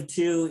negative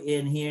 2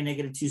 in here,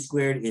 negative 2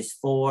 squared is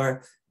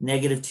 4.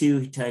 Negative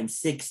 2 times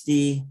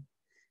 60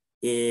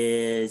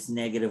 is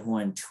negative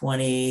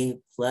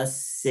 120 plus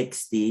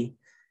 60.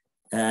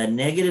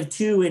 Negative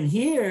 2 in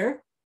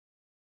here,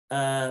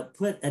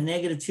 put a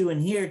negative 2 in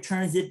here,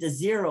 turns it to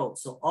 0.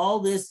 So all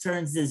this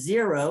turns to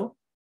 0.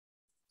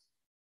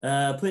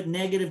 Put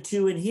negative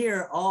 2 in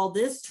here, all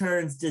this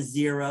turns to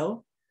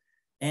 0.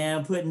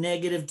 And put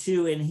negative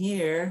 2 in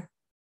here.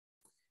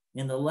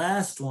 In the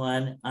last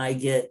one, I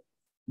get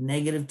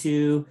negative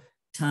 2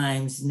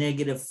 times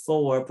negative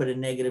 4, put a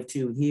negative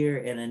 2 here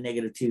and a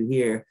negative 2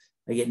 here.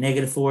 I get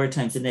negative 4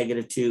 times a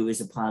negative 2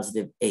 is a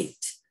positive 8.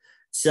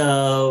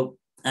 So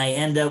I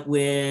end up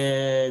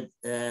with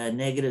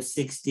negative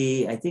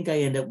 60. I think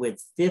I end up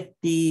with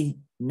 50,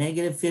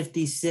 negative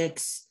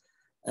 56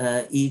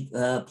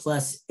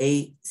 plus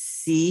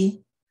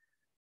 8C.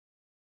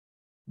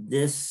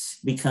 This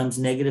becomes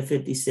negative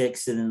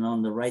 56. And then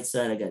on the right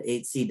side, I got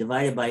 8C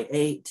divided by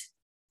 8.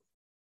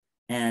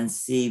 And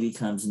C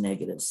becomes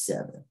negative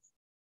 7.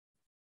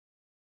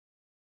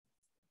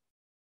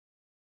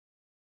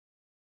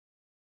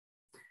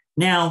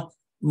 Now,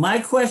 my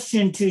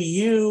question to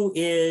you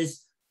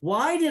is,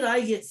 why did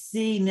I get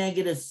C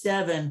negative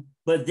 7,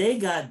 but they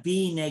got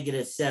B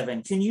negative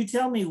 7? Can you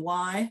tell me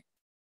why?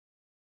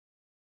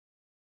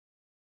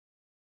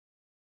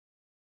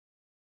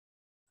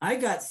 I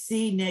got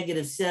C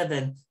negative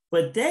 7,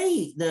 but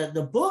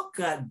the book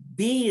got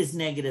B is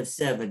negative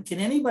 7. Can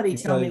anybody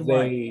tell me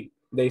why?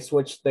 They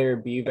switched their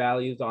B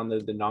values on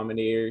the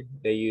denominator.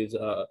 They use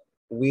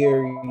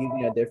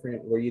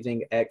we're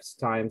using X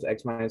times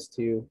X minus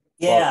 2.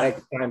 Yeah. Well,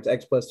 X times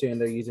X plus 2, and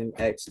they're using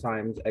X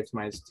times X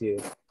minus 2.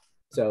 So that's why they got B. Yeah. So So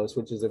So it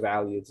switches the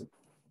values.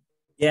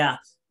 Yeah,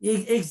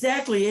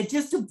 exactly. It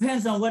just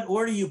depends on what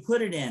order you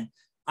put it in.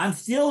 I'm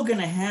still going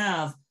to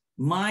have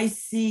my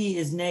C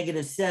is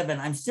 -7.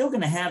 I'm still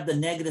going to have the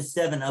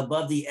 -7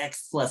 above the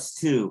X plus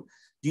 2.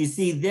 Do you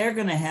see? They're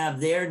going to have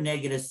their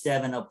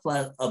 -7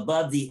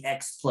 above the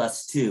X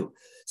plus 2.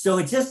 So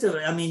it just,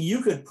 I mean,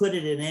 you could put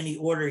it in any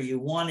order you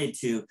wanted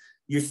to.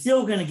 You're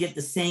still going to get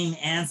the same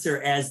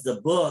answer as the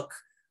book.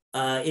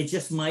 It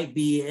just might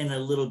be in a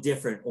little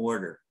different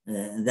order.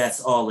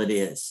 That's all it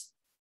is.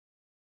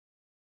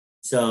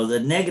 So the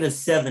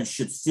 -7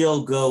 should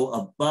still go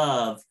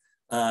above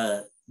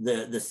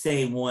the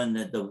same one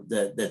that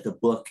the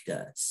book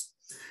does.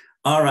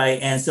 All right,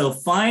 and so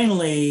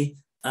finally,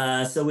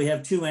 so we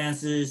have two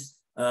answers.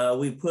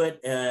 We put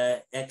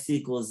x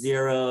equals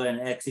 0 and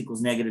x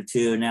equals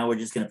 -2. Now we're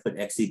just going to put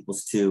x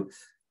equals 2.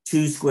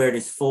 2 squared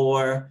is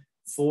 4.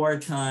 4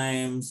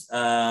 times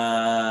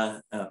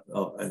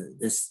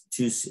this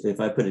 2. If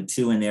I put a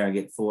 2 in there, I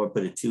get 4.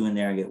 Put a 2 in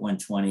there, I get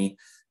 120.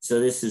 So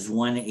this is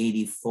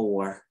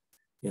 184.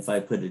 If I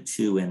put a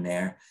 2 in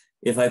there.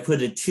 If I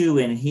put a 2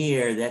 in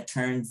here, that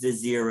turns to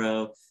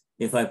 0.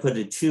 If I put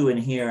a 2 in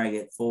here, I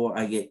get 4.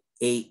 I get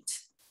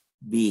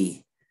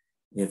 8b.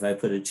 If I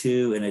put a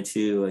 2 and a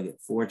 2, I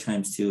get 4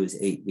 times 2 is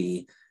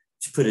 8b.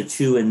 To put a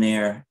 2 in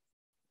there,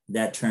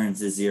 that turns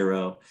to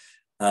 0.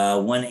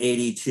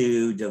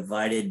 182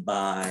 divided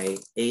by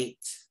 8.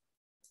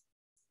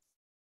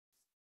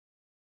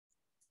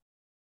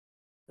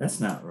 That's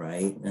not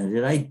right.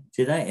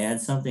 Did I add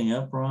something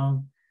up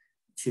wrong?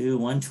 2,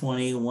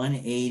 120,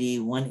 180,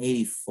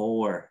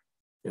 184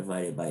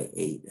 divided by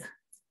 8.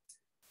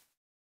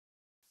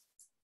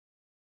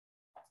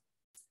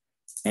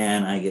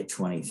 And I get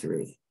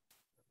 23.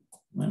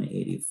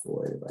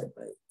 184 divided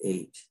by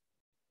 8.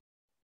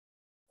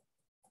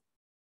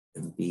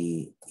 And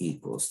B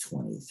equals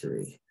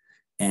 23.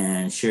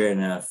 And sure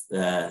enough,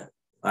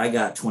 I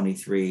got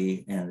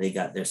 23 and they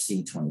got their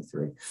C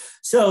 23.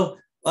 So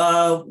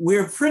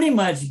we're pretty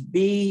much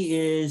B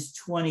is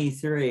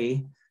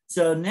 23.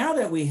 So now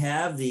that we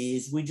have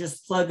these, we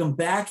just plug them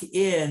back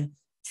in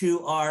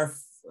to our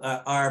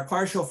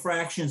partial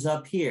fractions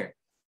up here.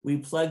 We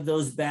plug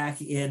those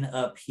back in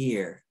up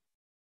here.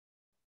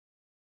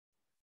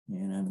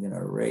 And I'm going to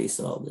erase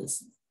all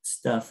this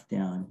stuff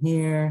down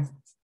here.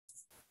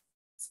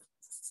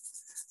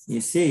 You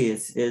see,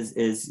 it's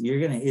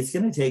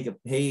going to take a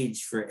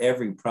page for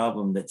every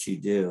problem that you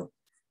do.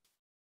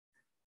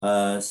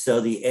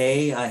 So the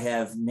A, I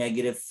have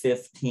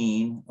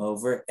 -15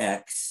 over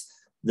X.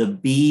 The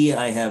B,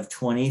 I have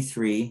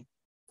 23,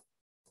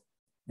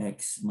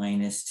 X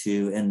minus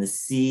 2. And the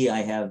C,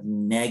 I have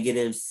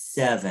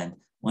 -7.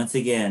 Once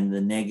again,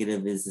 the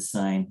negative is the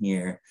sign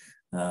here.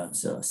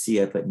 So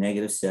C, I put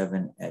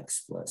 -7,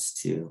 X plus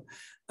 2.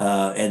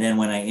 And then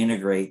when I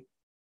integrate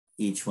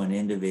each one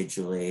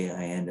individually,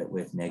 I end up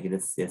with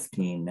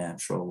 -15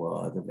 natural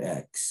log of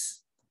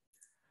X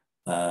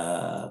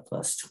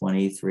plus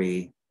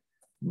 23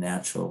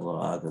 natural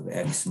log of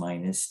X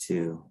minus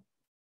 2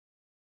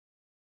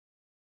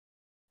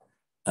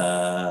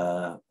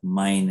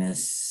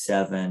 minus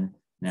 7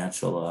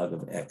 natural log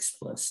of X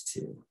plus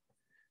 2.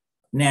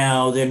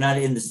 Now, they're not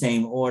in the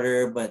same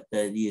order, but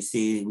you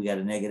see we got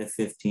a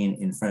 -15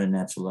 in front of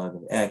natural log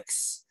of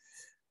X.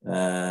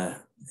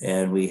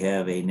 And we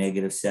have a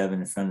 -7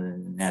 in front of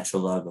the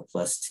natural log of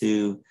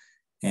 +2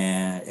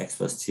 and X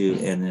plus 2,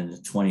 and then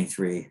the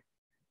 23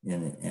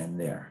 in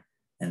there.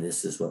 And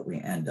this is what we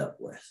end up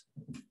with.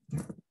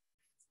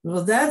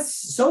 Well, that's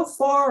so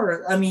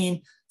far, I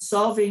mean,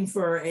 solving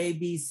for A,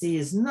 B, C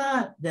is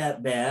not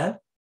that bad.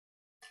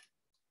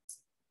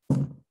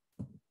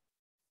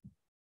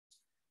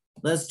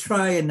 Let's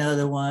try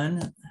another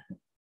one.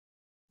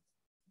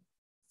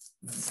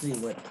 Let's see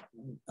what,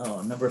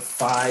 oh, number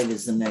 5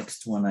 is the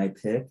next one I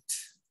picked.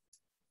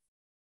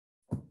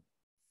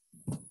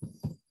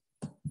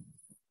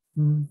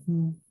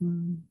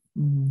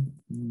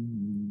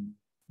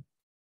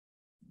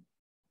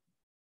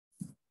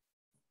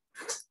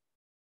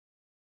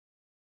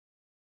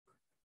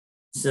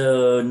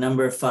 So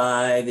number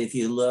 5, if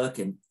you look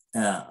at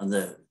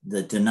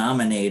the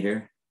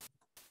denominator,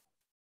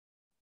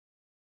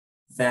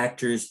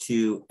 factors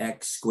to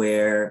x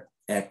squared,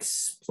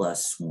 x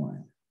plus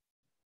 1.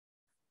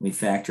 We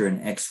factor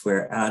an x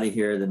squared out of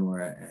here, then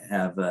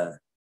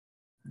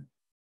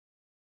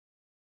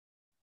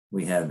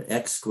we have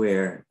x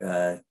squared.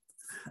 I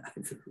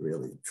could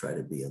really try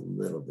to be a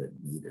little bit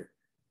neater.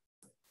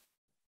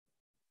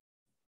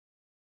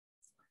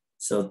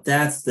 So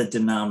that's the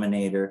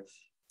denominator.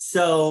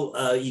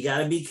 So you got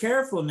to be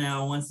careful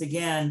now. Once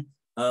again,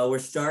 we're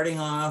starting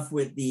off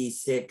with the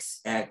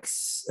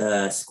 6x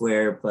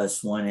squared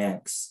plus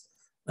 1x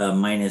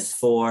minus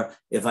 4.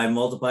 If I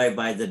multiply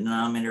by the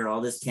denominator,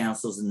 all this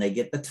cancels and they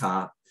get the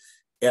top.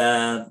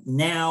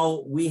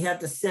 Now we have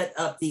to set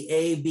up the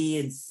A, B,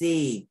 and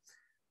C.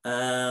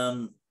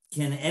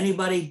 Can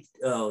anybody,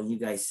 oh, you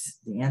guys,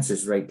 the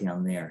answer's right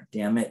down there,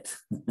 damn it.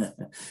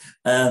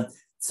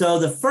 So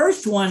the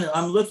first one,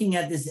 I'm looking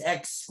at this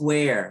x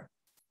squared.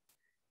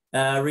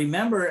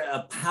 Remember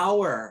a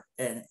power,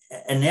 an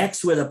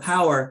x with a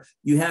power,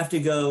 you have to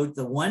go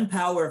the one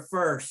power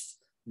first,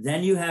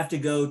 then you have to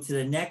go to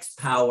the next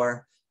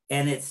power,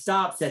 and it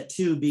stops at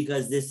 2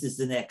 because this is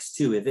the next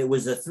 2. If it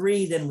was a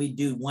 3, then we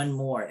do one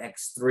more,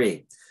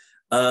 x3.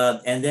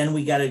 And then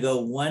we got to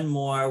go one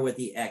more with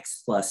the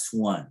x plus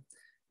 1.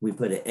 We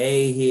put an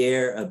A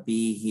here, a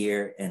B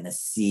here, and a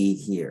C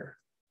here.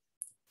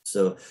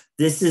 So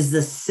this is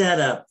the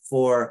setup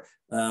for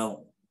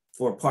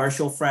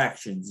partial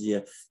fractions.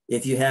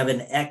 If you have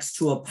an x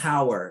to a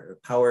power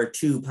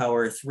 2,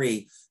 power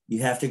 3,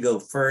 you have to go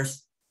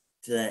first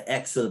to the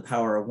x to the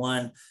power of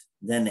 1,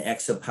 then the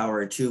x to the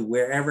power of 2,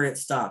 wherever it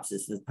stops.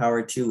 If it's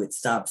power 2, it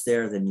stops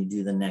there, then you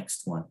do the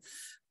next one.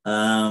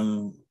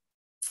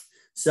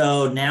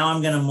 So now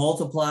I'm going to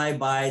multiply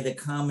by the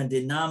common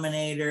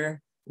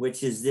denominator,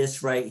 which is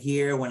this right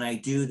here. When I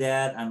do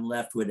that, I'm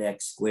left with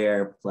x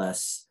squared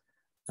plus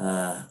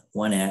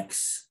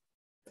 1x.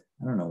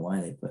 I don't know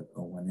why they put a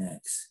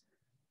 1x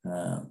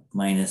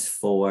minus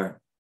 4.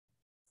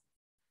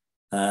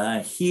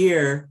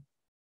 Here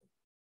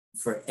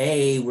for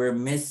A, we're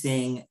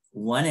missing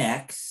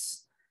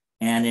 1x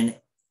and an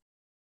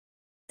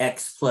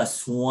x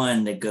plus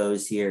 1 that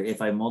goes here.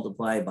 If I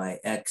multiply by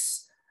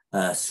x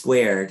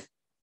squared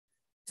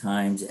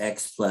times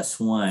x plus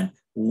 1,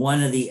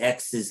 one of the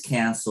x's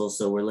cancel,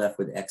 so we're left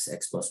with x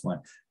plus 1.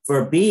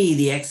 For B,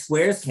 the x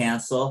squares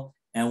cancel,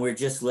 and we're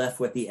just left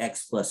with the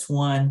x plus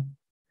 1.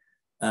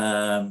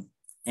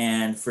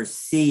 And for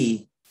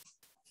C,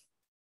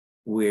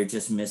 we're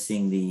just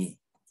missing the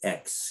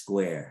x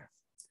squared.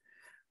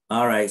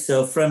 All right,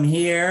 so from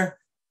here,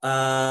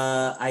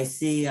 I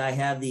see I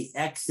have the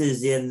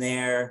x's in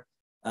there.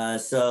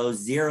 So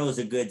 0 is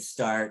a good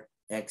start,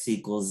 x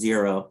equals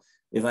 0.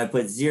 If I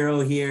put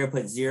 0 here,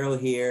 put 0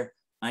 here,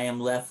 I am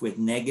left with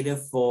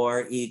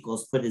 -4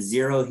 equals, put a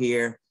 0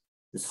 here.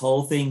 This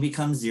whole thing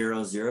becomes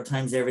 0. 0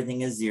 times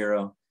everything is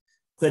 0.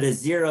 Put a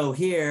 0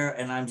 here,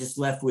 and I'm just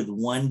left with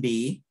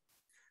 1b.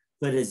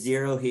 Put a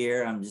 0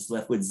 here, I'm just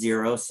left with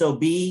 0. So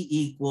b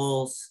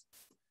equals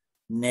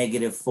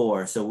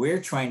 -4. So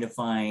we're trying to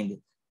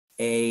find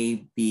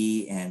A,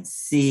 B, and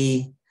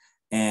C,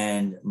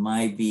 and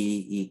my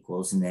B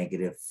equals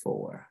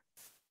 -4.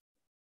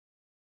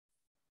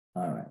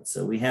 All right,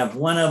 so we have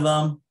one of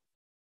them.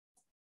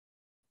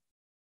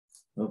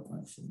 Oh,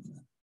 I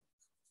shouldn't.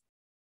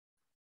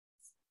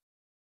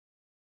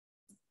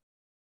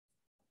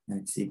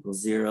 X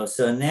equals 0.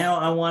 So now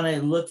I want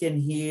to look in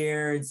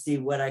here and see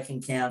what I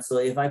can cancel.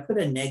 If I put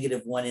a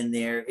 -1 in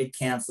there, it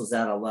cancels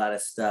out a lot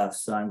of stuff.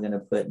 So I'm going to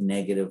put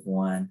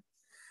 -1.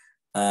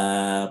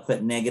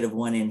 Put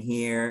 -1 in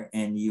here,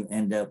 and you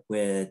end up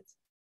with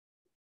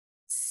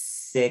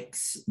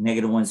 6.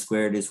 -1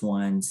 squared is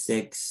 1.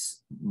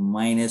 6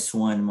 minus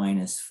 1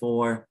 minus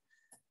 4.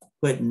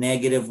 Put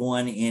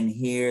 -1 in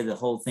here, the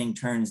whole thing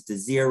turns to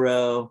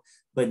 0.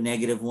 Put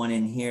 -1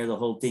 in here, the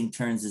whole thing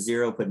turns to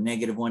 0. Put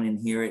 -1 in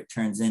here, it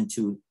turns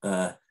into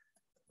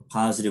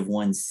positive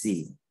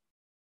 1c.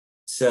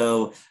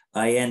 So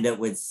I end up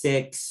with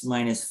 6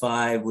 minus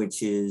 5,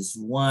 which is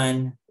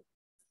 1.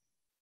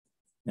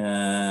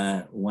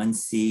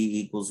 1c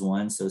equals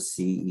 1, so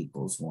c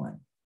equals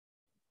 1.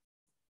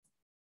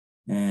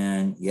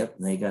 And yep,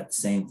 they got the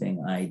same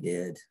thing I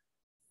did.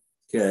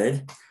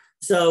 Good.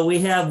 So we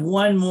have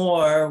one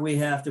more we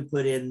have to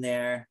put in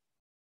there.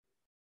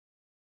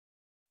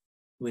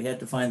 We have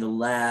to find the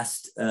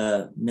last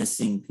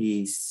missing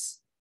piece.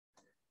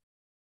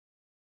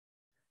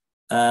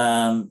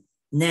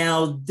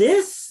 Now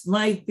this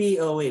might be,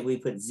 oh wait, we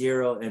put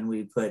 0 and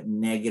we put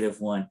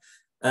 -1.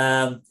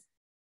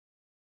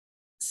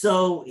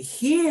 So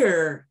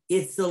here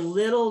it's a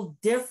little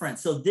different.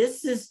 So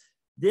this,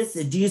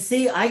 do you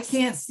see? I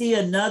can't see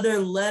another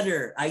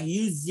letter. I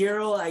use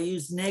 0, I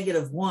use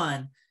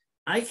 -1.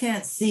 I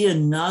can't see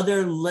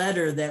another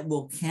letter that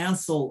will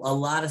cancel a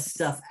lot of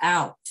stuff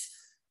out.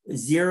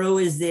 0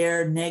 is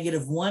there,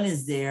 -1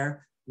 is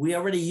there. We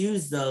already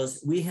used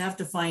those. We have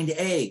to find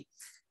A.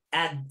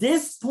 At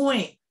this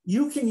point,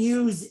 you can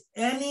use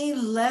any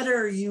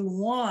letter you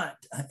want,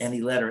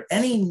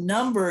 any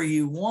number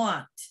you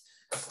want.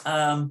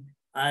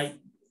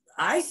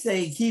 I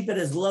say keep it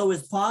as low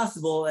as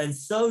possible, and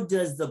so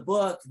does the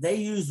book. They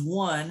use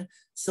 1,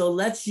 so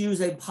let's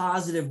use a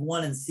positive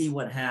 1 and see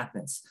what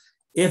happens.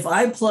 If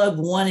I plug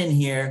 1 in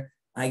here,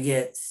 I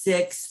get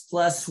 6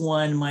 plus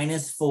 1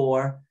 minus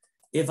 4.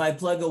 If I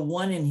plug a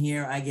 1 in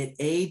here, I get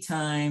A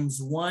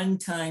times 1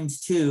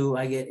 times 2.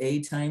 I get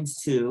A times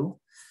 2.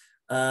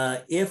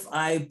 If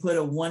I put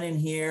a 1 in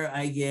here,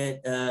 I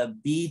get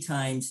B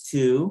times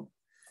 2.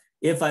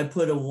 If I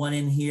put a 1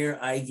 in here,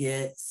 I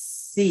get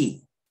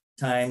C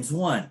times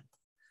 1.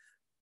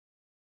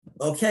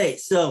 Okay,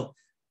 so,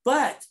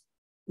 but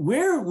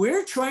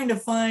we're trying to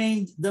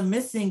find the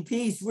missing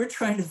piece. We're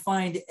trying to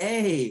find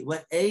A,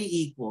 what A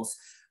equals.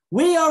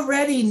 We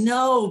already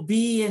know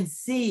B and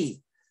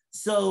C.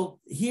 So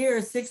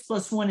here, 6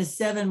 plus 1 is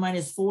 7,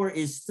 minus 4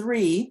 is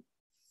 3.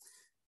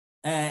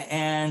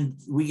 And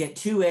we get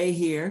 2A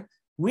here.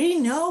 We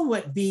know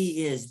what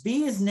B is.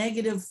 B is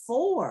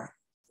 -4.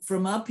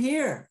 from up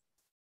here.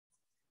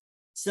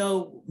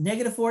 So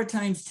 -4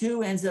 times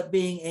 2 ends up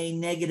being a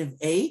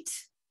 -8.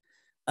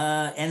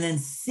 And then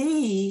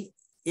C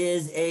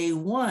is a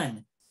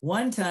 1.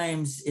 1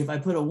 times, if I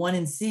put a 1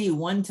 in C,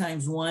 1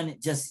 times 1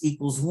 just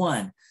equals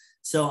 1.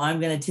 So I'm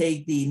going to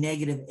take the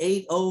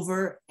 -8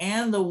 over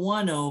and the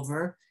 1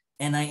 over,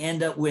 and I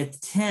end up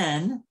with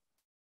 10.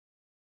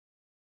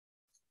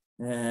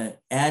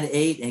 Add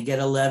 8 and get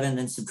 11,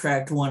 then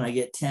subtract 1, I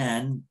get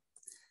 10.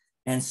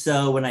 And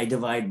so when I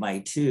divide by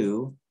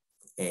 2,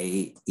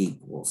 A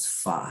equals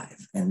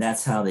 5. And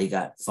that's how they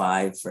got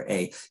 5 for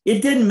A.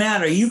 It didn't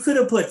matter. You could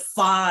have put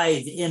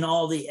 5 in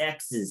all the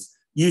X's.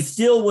 You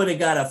still would have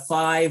got a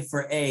 5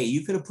 for A.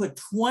 You could have put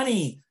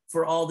 20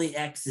 for all the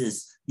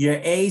X's. Your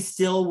A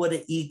still would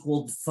have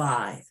equaled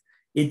 5.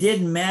 It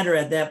didn't matter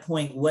at that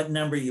point what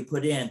number you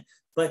put in.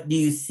 But do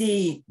you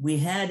see, we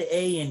had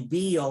A and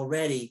B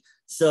already.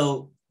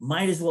 So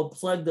might as well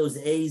plug those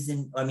A's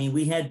in. I mean,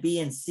 we had B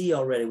and C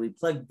already. We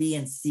plugged B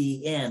and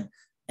C in,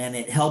 and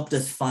it helped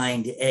us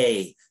find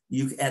A.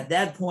 At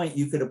that point,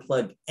 you could have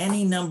plugged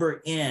any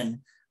number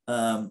in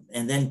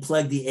and then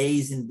plug the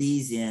A's and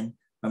B's in.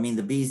 I mean,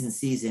 the B's and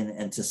C's in,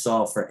 and to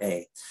solve for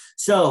A.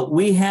 So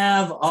we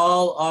have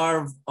all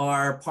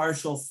our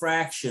partial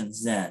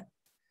fractions then.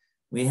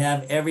 We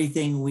have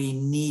everything we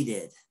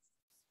needed.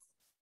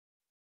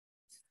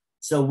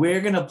 So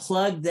we're going to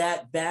plug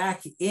that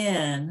back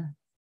in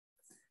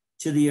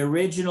to the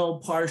original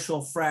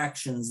partial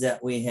fractions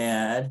that we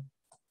had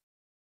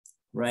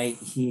right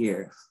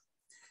here.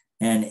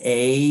 And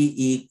A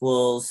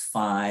equals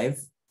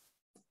 5.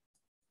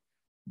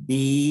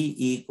 B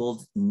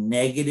equals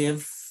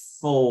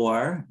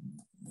 -4.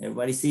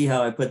 Everybody see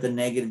how I put the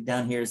negative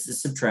down here as the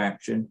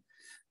subtraction.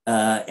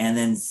 And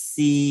then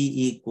C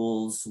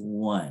equals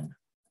 1.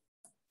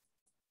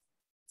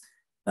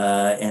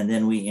 And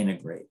then we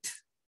integrate.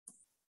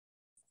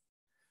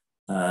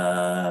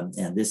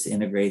 And this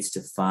integrates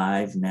to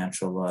 5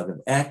 natural log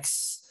of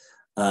X.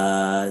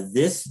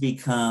 This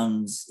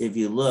becomes, if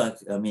you look,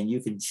 I mean,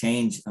 you can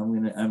change,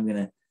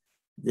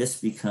 this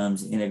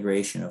becomes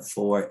integration of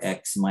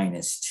 4x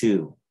minus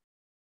 2.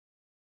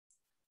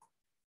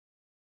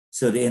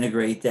 So to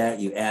integrate that,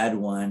 you add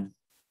 1,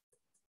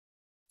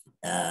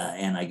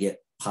 and I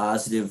get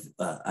positive,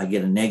 I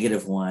get a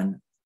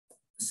 -1.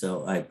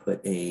 So I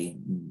put a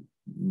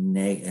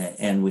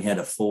and we had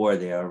a 4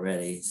 there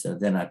already. So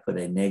then I put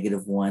a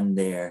 -1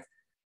 there,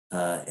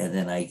 and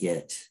then I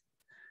get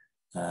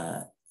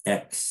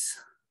x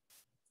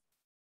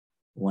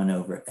 1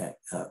 over x,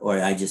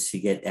 or I just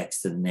get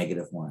x to the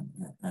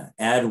 -1.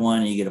 Add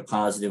 1, you get a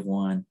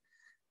 +1.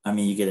 I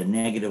mean, you get a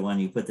 -1,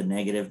 you put the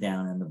negative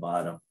down in the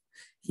bottom.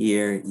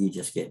 Here, you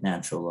just get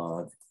natural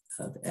log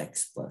of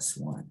x plus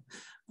 1.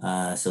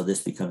 So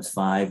this becomes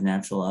 5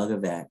 natural log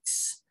of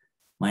x.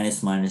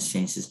 Minus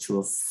changes to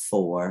a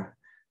 4.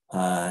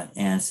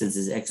 And since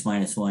it's x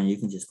minus 1, you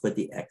can just put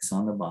the x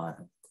on the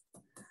bottom.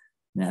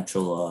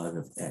 Natural log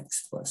of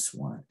x plus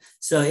 1.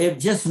 So it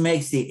just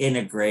makes the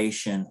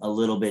integration a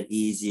little bit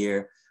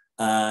easier.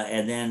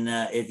 And then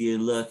if you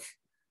look,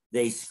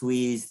 they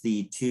squeeze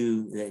the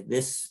 2.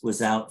 This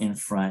was out in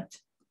front.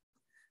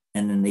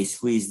 And then they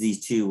squeeze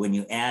these 2. When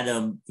you add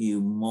them, you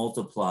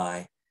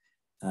multiply.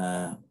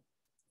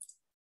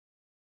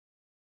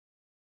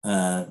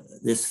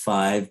 This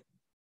 5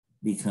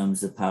 becomes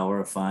the power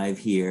of 5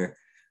 here.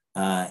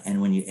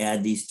 And when you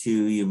add these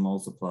 2, you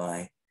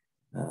multiply,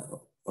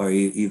 or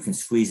you can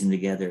squeeze them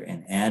together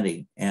and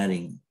adding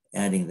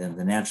them.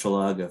 The natural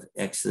log of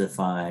x to the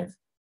 5.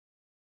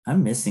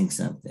 I'm missing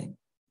something.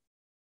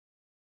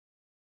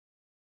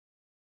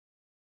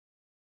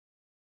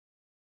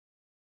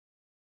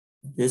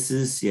 This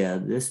is, yeah,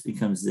 this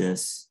becomes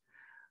this.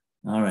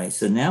 All right,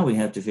 so now we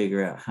have to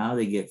figure out how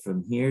they get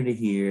from here to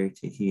here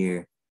to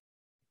here.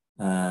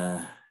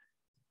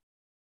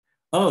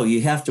 Oh,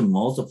 you have to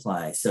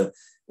multiply. So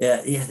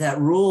yeah, that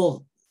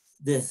rule,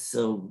 this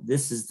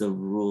is the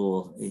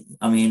rule.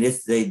 I mean,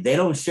 they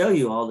don't show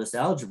you all this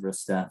algebra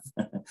stuff.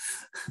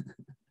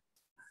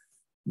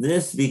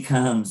 This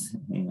becomes,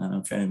 hang on,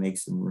 I'm trying to make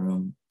some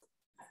room.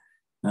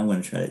 I'm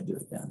going to try to do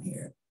it down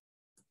here.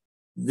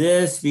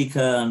 This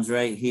becomes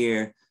right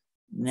here,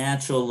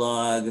 natural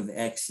log of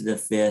x to the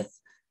 5th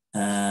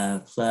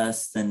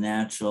plus the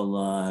natural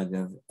log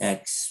of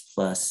x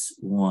plus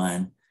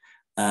 1.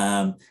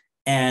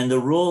 And the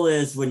rule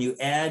is when you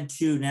add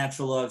 2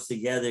 natural logs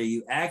together,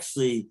 you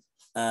actually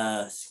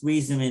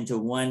squeeze them into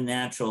 1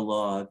 natural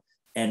log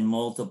and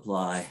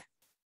multiply.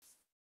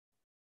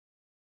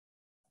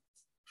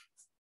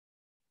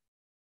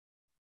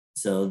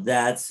 So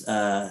that's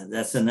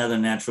another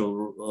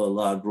natural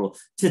log rule.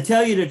 To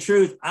tell you the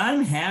truth,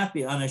 I'm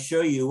happy on a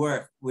show you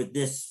work with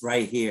this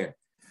right here.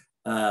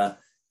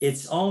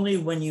 It's only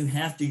when you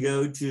have to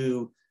go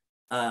to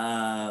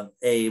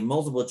a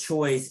multiple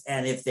choice,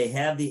 and if they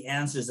have the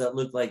answers that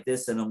look like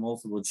this in a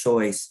multiple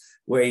choice,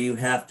 where you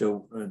have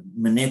to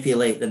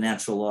manipulate the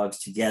natural logs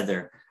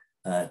together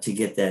to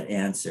get that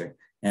answer.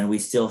 And we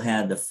still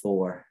had the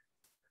 4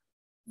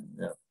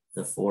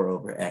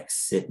 over x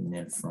sitting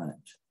in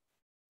front.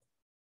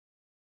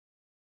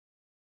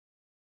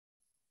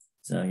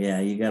 So yeah,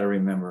 you got to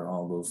remember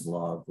all those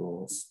log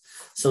rules.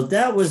 So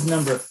that was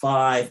number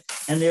 5.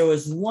 And there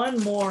was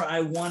one more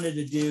I wanted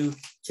to do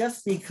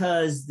just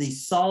because the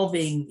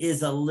solving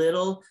is a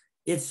little,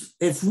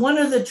 it's one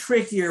of the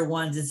trickier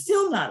ones. It's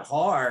still not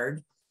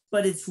hard,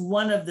 but it's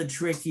one of the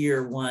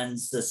trickier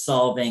ones, the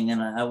solving.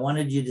 And I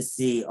wanted you to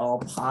see all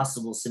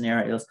possible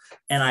scenarios.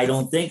 And I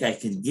don't think I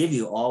can give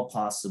you all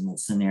possible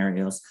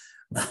scenarios.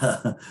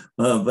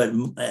 But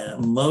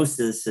most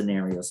of the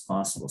scenarios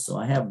possible. So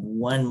I have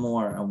one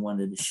more I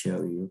wanted to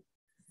show you.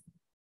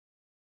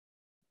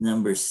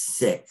 Number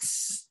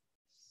 6.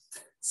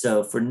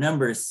 So for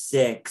number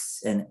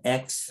 6, and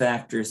x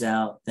factors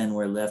out, then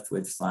we're left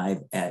with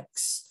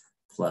 5x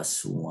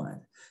plus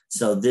 1.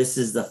 So this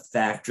is the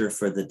factor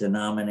for the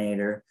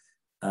denominator.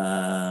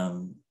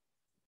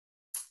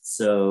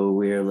 So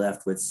we're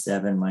left with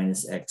 7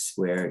 minus x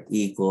squared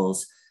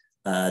equals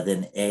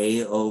then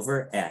a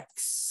over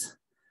x.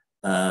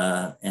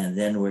 And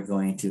then we're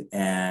going to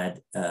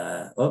add,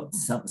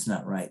 something's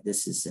not right.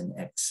 This is an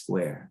x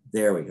squared.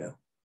 There we go.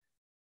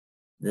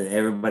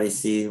 Everybody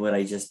see what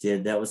I just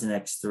did? That was an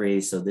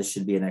x3, so this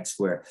should be an x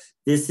squared.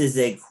 This is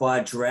a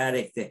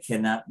quadratic that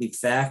cannot be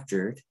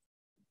factored.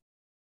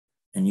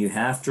 And you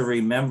have to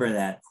remember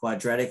that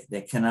quadratic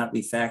that cannot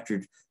be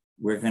factored,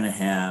 we're going to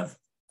have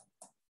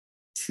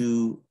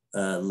 2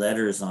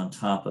 letters on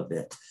top of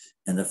it.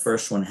 And the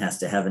first one has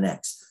to have an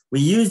x.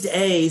 We used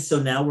A,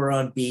 so now we're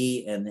on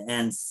B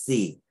and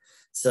C.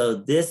 So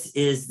this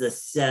is the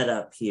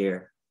setup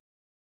here.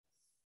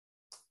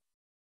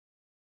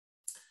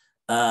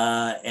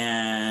 Now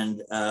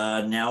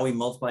we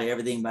multiply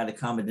everything by the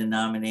common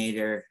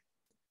denominator,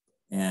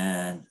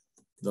 and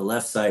the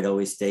left side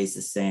always stays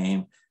the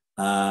same.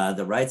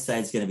 The right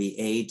side is going to be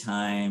A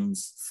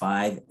times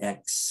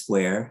 5x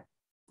squared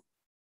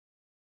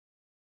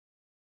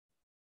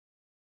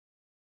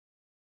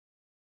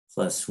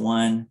plus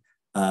 1.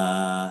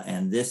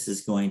 And this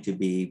is going to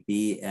be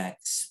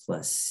bx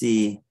plus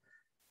c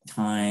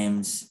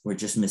times, we're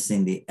just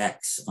missing the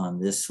x on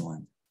this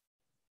one,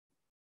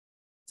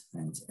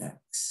 times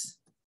x.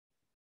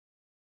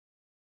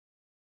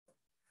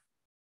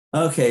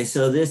 Okay,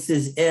 so this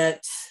is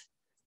it.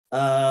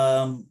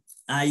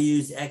 I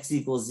use x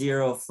equals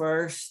 0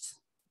 first.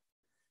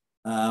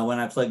 When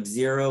I plug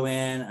 0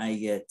 in, I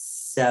get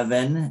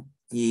 7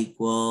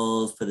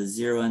 equals, put a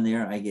 0 in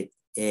there, I get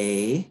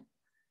a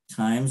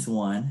times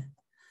 1.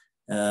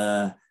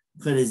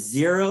 Put a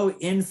 0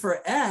 in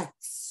for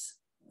x.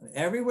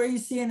 Everywhere you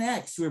see an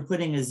x, we're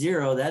putting a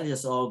 0. That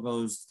just all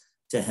goes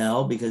to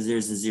hell because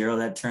there's a 0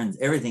 that turns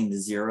everything to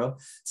 0.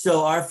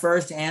 So our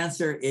first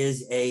answer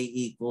is a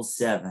equals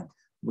 7.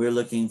 We're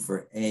looking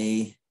for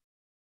a,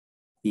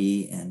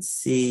 b, and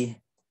c.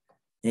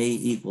 A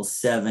equals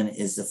 7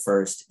 is the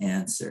first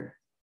answer.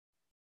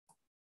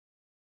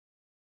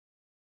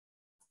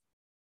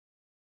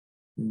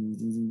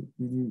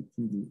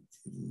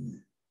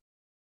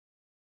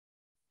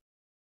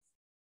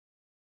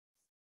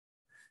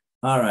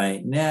 All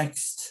right,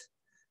 next,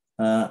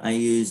 I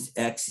used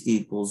x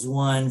equals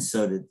 1,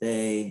 so did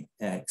they,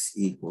 x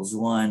equals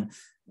 1.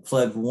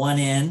 Plug 1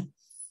 in,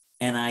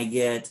 and I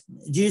get,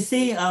 do you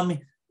see,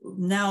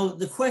 now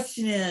the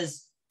question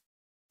is,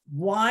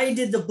 why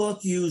did the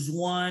book use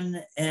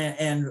 1?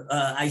 And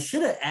I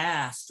should have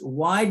asked,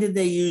 why did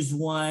they use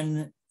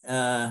 1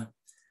 for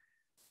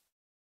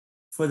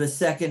the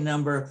second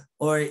number?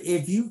 Or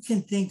if you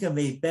can think of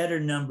a better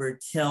number,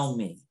 tell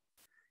me.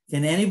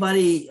 Can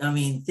anybody,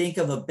 think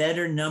of a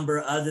better number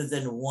other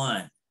than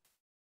 1?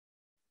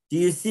 Do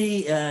you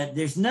see,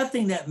 there's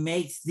nothing that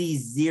makes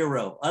these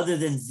 0 other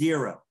than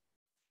 0.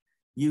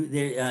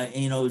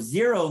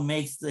 0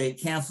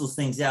 cancels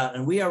things out,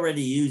 and we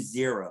already use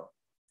 0.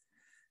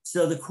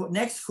 So the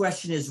next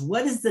question is,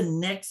 what is the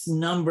next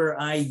number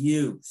I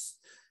use?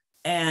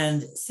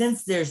 And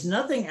since there's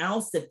nothing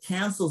else that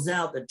cancels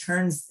out, that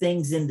turns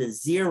things into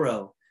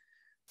 0,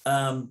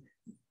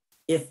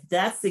 if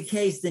that's the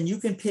case, then you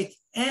can pick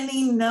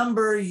any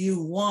number you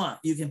want.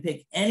 You can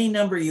pick any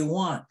number you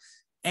want.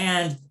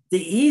 And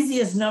the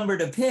easiest number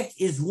to pick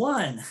is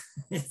 1.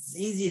 It's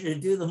easy to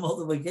do the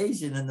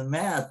multiplication and the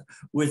math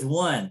with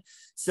 1.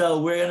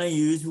 So we're going to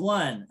use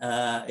 1.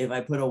 If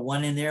I put a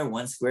 1 in there,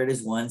 1 squared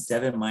is 1.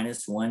 7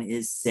 minus 1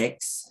 is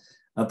 6.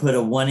 I put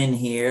a 1 in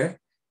here.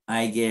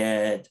 I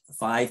get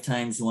 5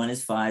 times 1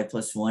 is 5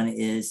 plus 1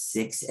 is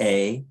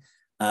 6a.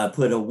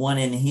 Put a 1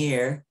 in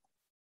here.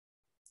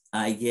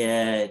 I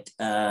get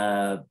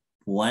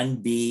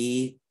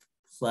 1b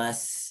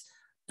plus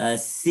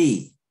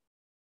c.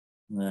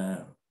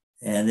 And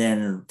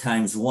then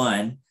times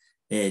 1,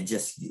 it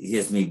just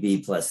gives me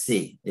b plus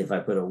c. If I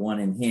put a 1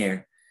 in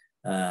here,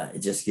 it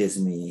just gives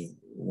me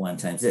 1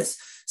 times this.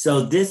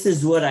 So this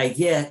is what I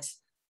get.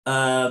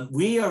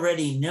 We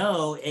already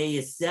know a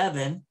is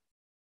 7.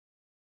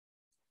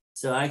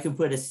 So I can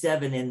put a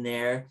 7 in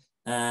there.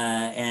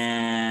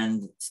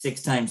 And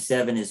 6 times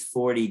 7 is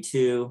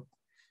 42.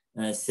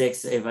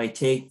 6, if I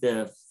take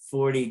the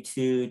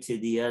 42 to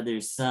the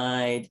other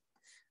side,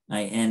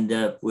 I end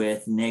up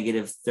with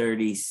negative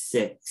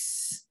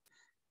 36.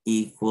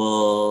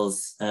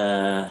 equals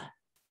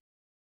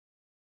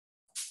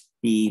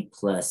B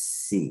plus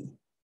C.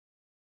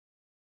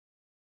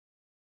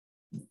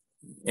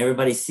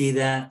 Everybody see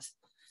that?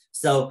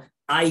 So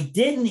I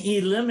didn't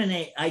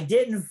eliminate, I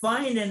didn't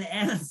find an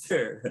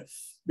answer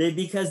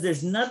because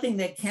there's nothing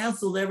that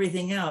canceled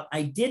everything out.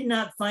 I did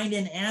not find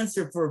an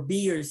answer for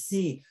B or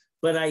C,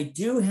 but I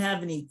do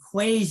have an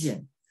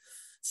equation.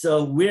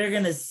 So we're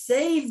going to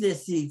save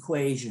this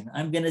equation.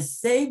 I'm going to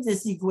save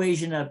this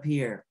equation up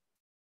here.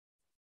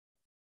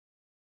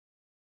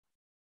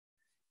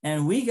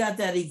 And we got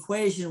that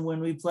equation when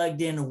we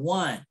plugged in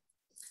 1.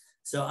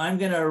 So I'm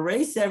going to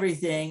erase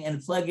everything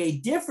and plug a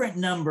different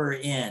number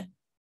in.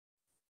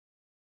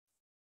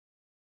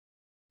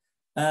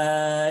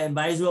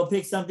 Might as well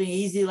pick something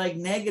easy like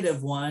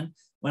 -1.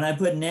 When I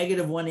put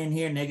 -1 in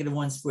here,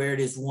 -1 squared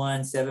is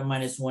 1. 7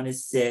 minus 1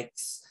 is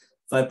 6.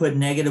 If I put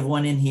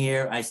 -1 in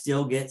here, I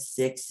still get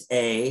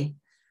 6a.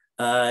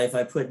 If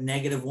I put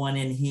 -1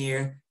 in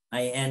here,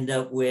 I end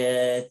up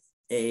with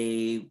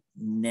a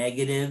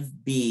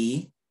negative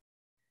b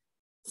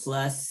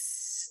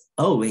plus,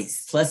 oh wait,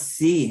 plus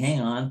c,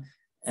 hang on.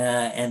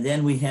 And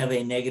then we have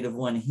a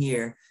 -1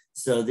 here.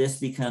 So this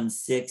becomes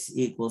 6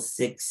 equals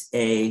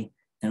 6a.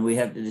 And we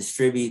have to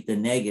distribute the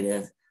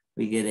negative,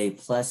 we get a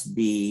plus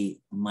b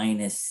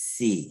minus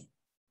c.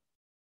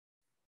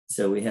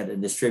 So we had to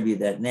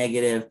distribute that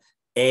negative.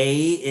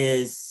 A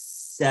is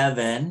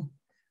 7,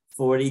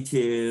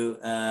 42.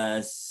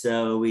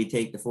 So we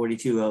take the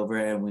 42 over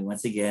and we,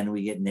 once again,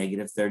 we get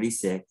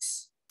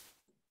 -36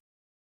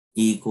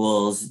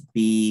 equals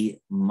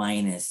b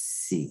minus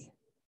c.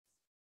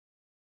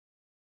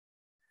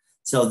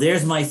 So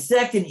there's my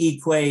second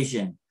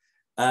equation.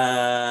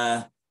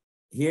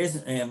 Here's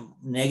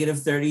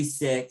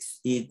 -36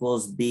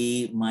 equals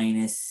b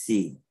minus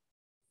c.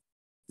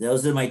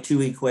 Those are my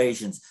two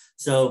equations.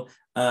 So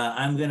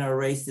I'm going to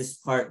erase this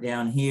part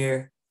down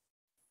here.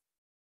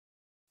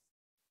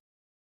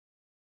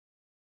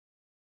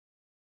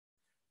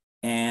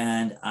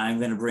 And I'm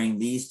going to bring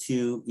these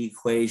two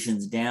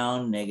equations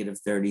down.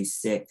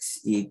 -36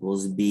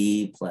 equals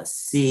b plus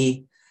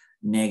c.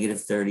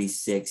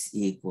 -36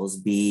 equals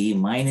b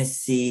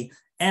minus c.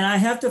 And I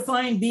have to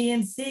find b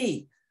and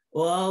c.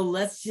 Well,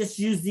 let's just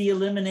use the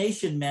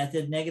elimination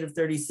method.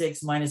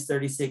 -36 minus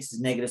 36 is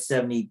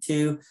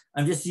 -72.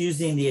 I'm just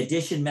using the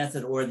addition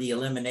method or the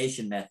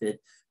elimination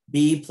method.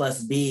 B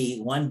plus b,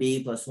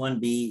 1b plus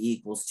 1b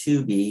equals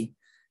 2b.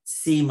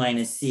 C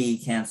minus c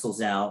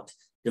cancels out.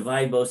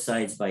 Divide both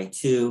sides by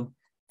 2,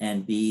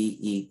 and b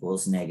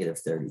equals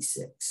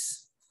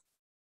 -36.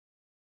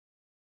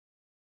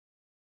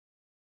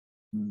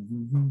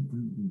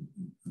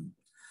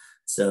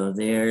 So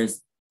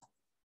there's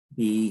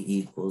b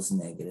equals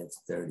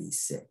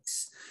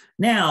 -36.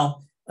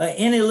 Now,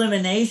 in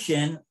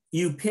elimination,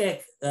 you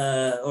pick, we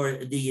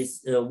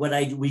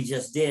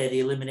just did, the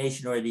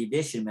elimination or the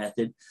addition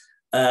method.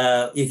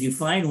 If you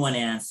find one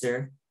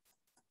answer,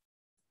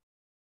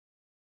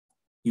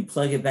 you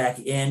plug it back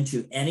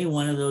into any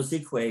one of those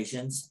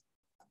equations.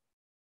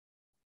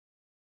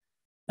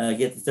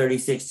 Get the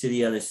 36 to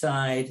the other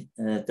side.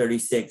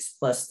 36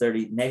 plus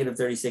 30,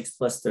 -36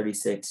 plus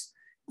 36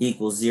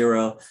 equals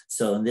 0.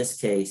 So in this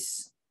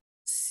case,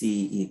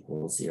 C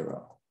equals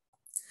 0.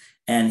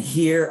 And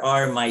here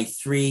are my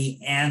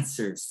 3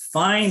 answers,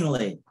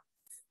 finally.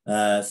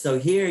 So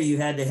here you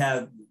had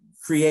to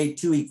create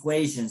 2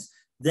 equations,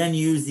 then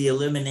use the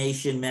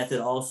elimination method,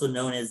 also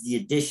known as the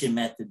addition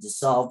method, to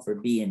solve for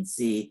B and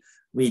C.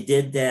 We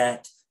did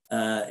that,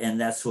 and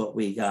that's what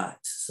we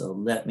got. So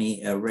let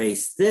me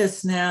erase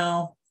this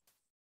now.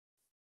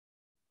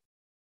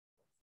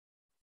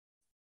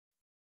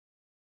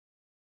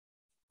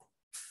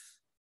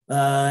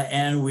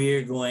 And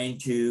we're going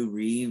to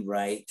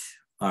rewrite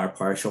our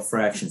partial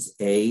fractions.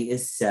 A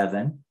is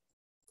 7.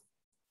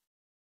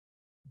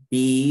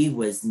 B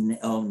was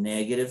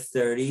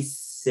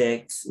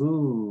 -36.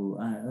 Ooh,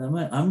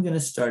 I'm going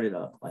to start it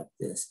off like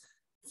this.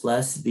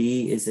 Plus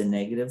B is a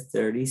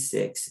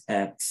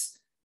 -36x.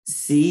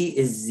 C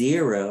is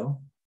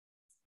 0.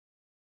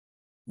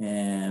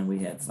 And we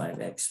have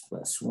 5x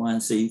plus 1.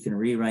 So you can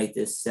rewrite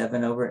this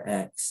 7 over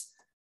x.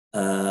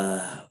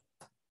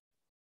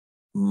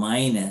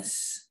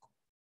 Minus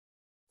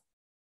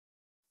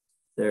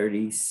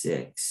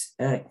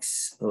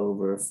 36x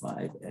over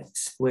 5x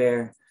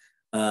squared.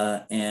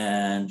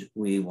 And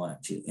we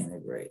want to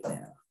integrate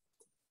now.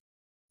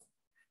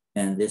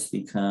 And this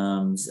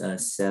becomes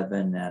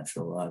 7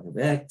 natural log of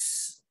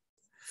x.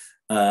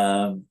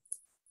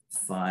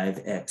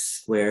 5x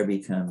squared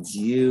becomes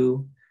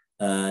u.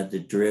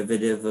 The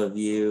derivative of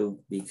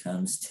u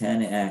becomes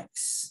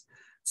 10x.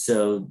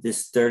 So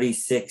this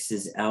 36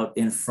 is out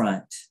in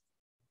front.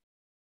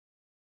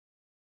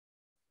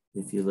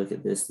 If you look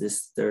at this,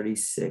 this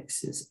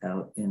 36 is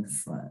out in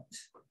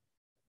front.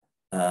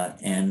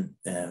 And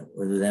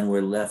then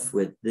we're left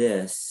with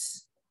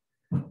this.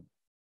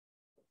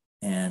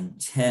 And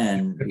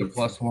 10. The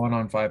plus 1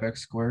 on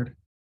 5x squared.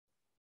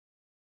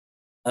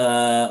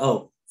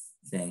 Oh,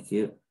 thank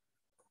you.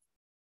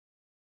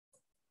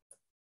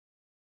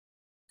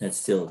 That's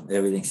still,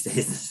 everything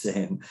stays the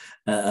same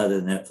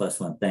other than that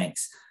 +1,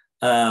 thanks.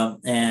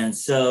 And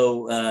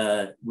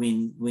so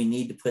we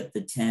need to put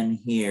the 10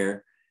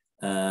 here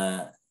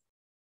for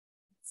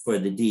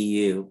the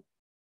du.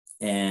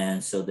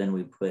 And so then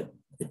we put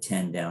the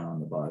 10 down on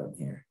the bottom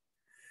here.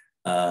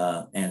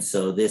 And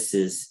so this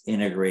is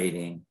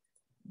integrating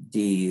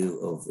du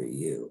over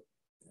u,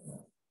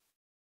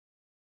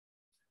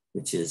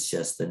 which is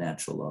just the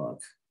natural log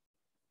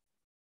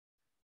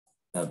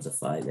of the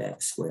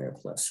 5x squared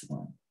plus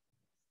 1.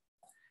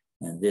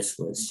 And this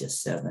was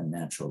just 7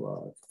 natural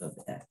log of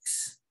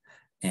x.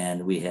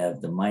 And we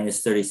have the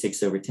minus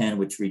 36 over 10,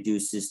 which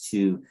reduces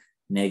to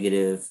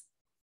negative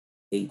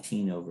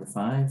 18 over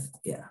 5.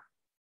 Yeah.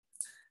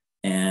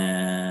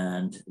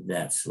 And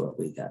that's what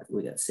we got.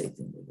 We got the same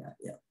thing we got.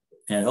 Yeah.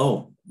 And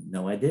oh,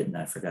 no, I didn't.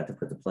 I forgot to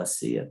put the plus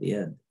c at the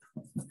end.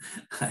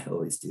 I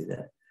always do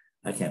that.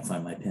 I can't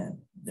find my pen.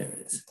 There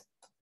it is.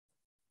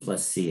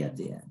 Plus c at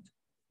the end.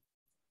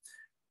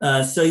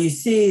 So you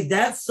see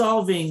that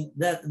solving,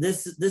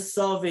 this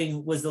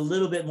solving was a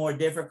little bit more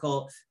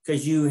difficult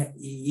because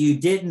you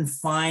didn't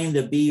find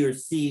the b or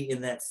c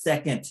in that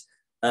second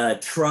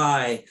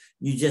try.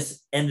 You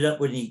just ended up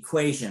with an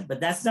equation, but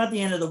that's not the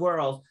end of the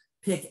world.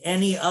 Pick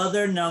any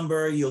other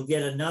number, you'll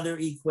get another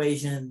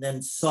equation,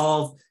 then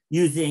solve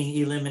using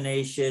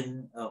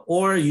elimination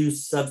or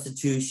use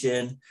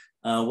substitution,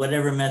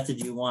 whatever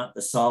method you want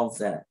to solve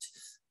that.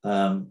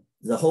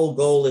 The whole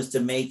goal is to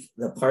make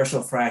the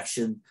partial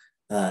fraction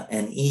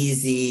an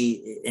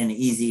easy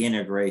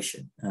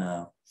integration.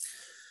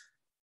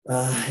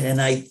 And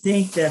I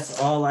think that's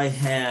all I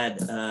had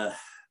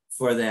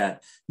for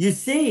that. You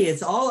see,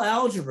 it's all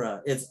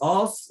algebra. It's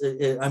all,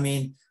 I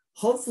mean,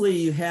 hopefully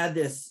you had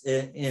this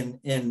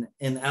in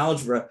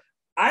algebra.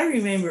 I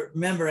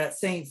remember at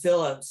St.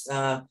 Philip's,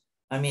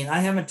 I mean, I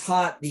haven't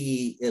taught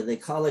the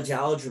college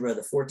algebra,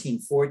 the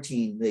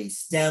 1414, the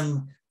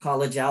STEM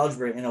college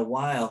algebra in a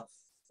while,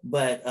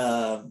 but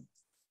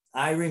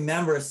I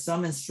remember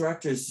some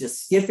instructors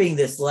just skipping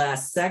this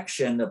last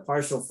section, the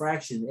partial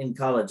fraction in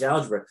college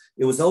algebra.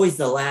 It was always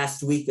the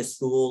last week of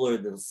school or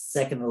the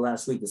second to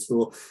last week of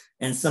school.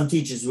 And some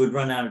teachers would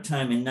run out of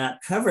time and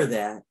not cover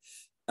that.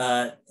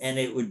 And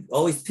it would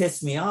always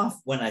piss me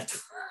off when I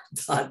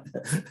taught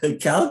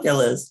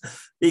calculus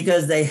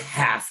because they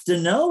have to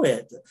know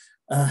it.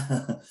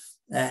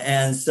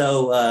 And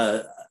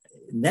so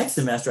next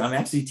semester, I'm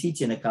actually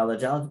teaching a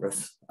college algebra.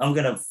 I'm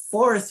going to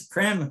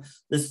cram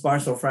this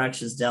partial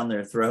fractions down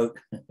their throat.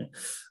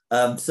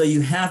 So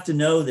you have to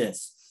know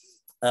this.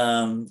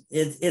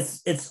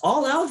 It's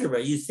all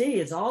algebra. You see,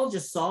 it's all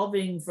just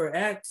solving for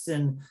x,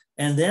 and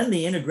then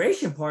the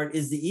integration part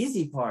is the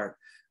easy part.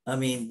 I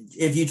mean,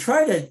 if you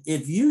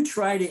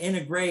try to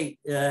integrate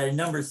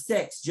number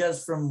 6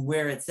 just from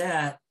where it's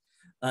at,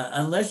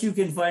 unless you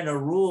can find a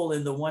rule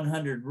in the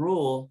 100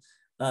 rule,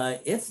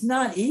 it's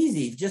not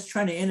easy just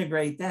trying to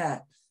integrate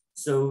that.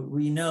 So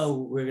we know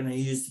we're going to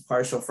use the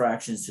partial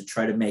fractions to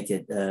try to make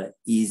it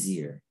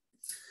easier.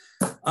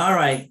 All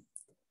right,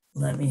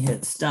 let me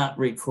hit stop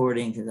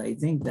recording because I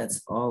think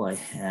that's all I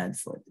had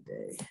for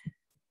today.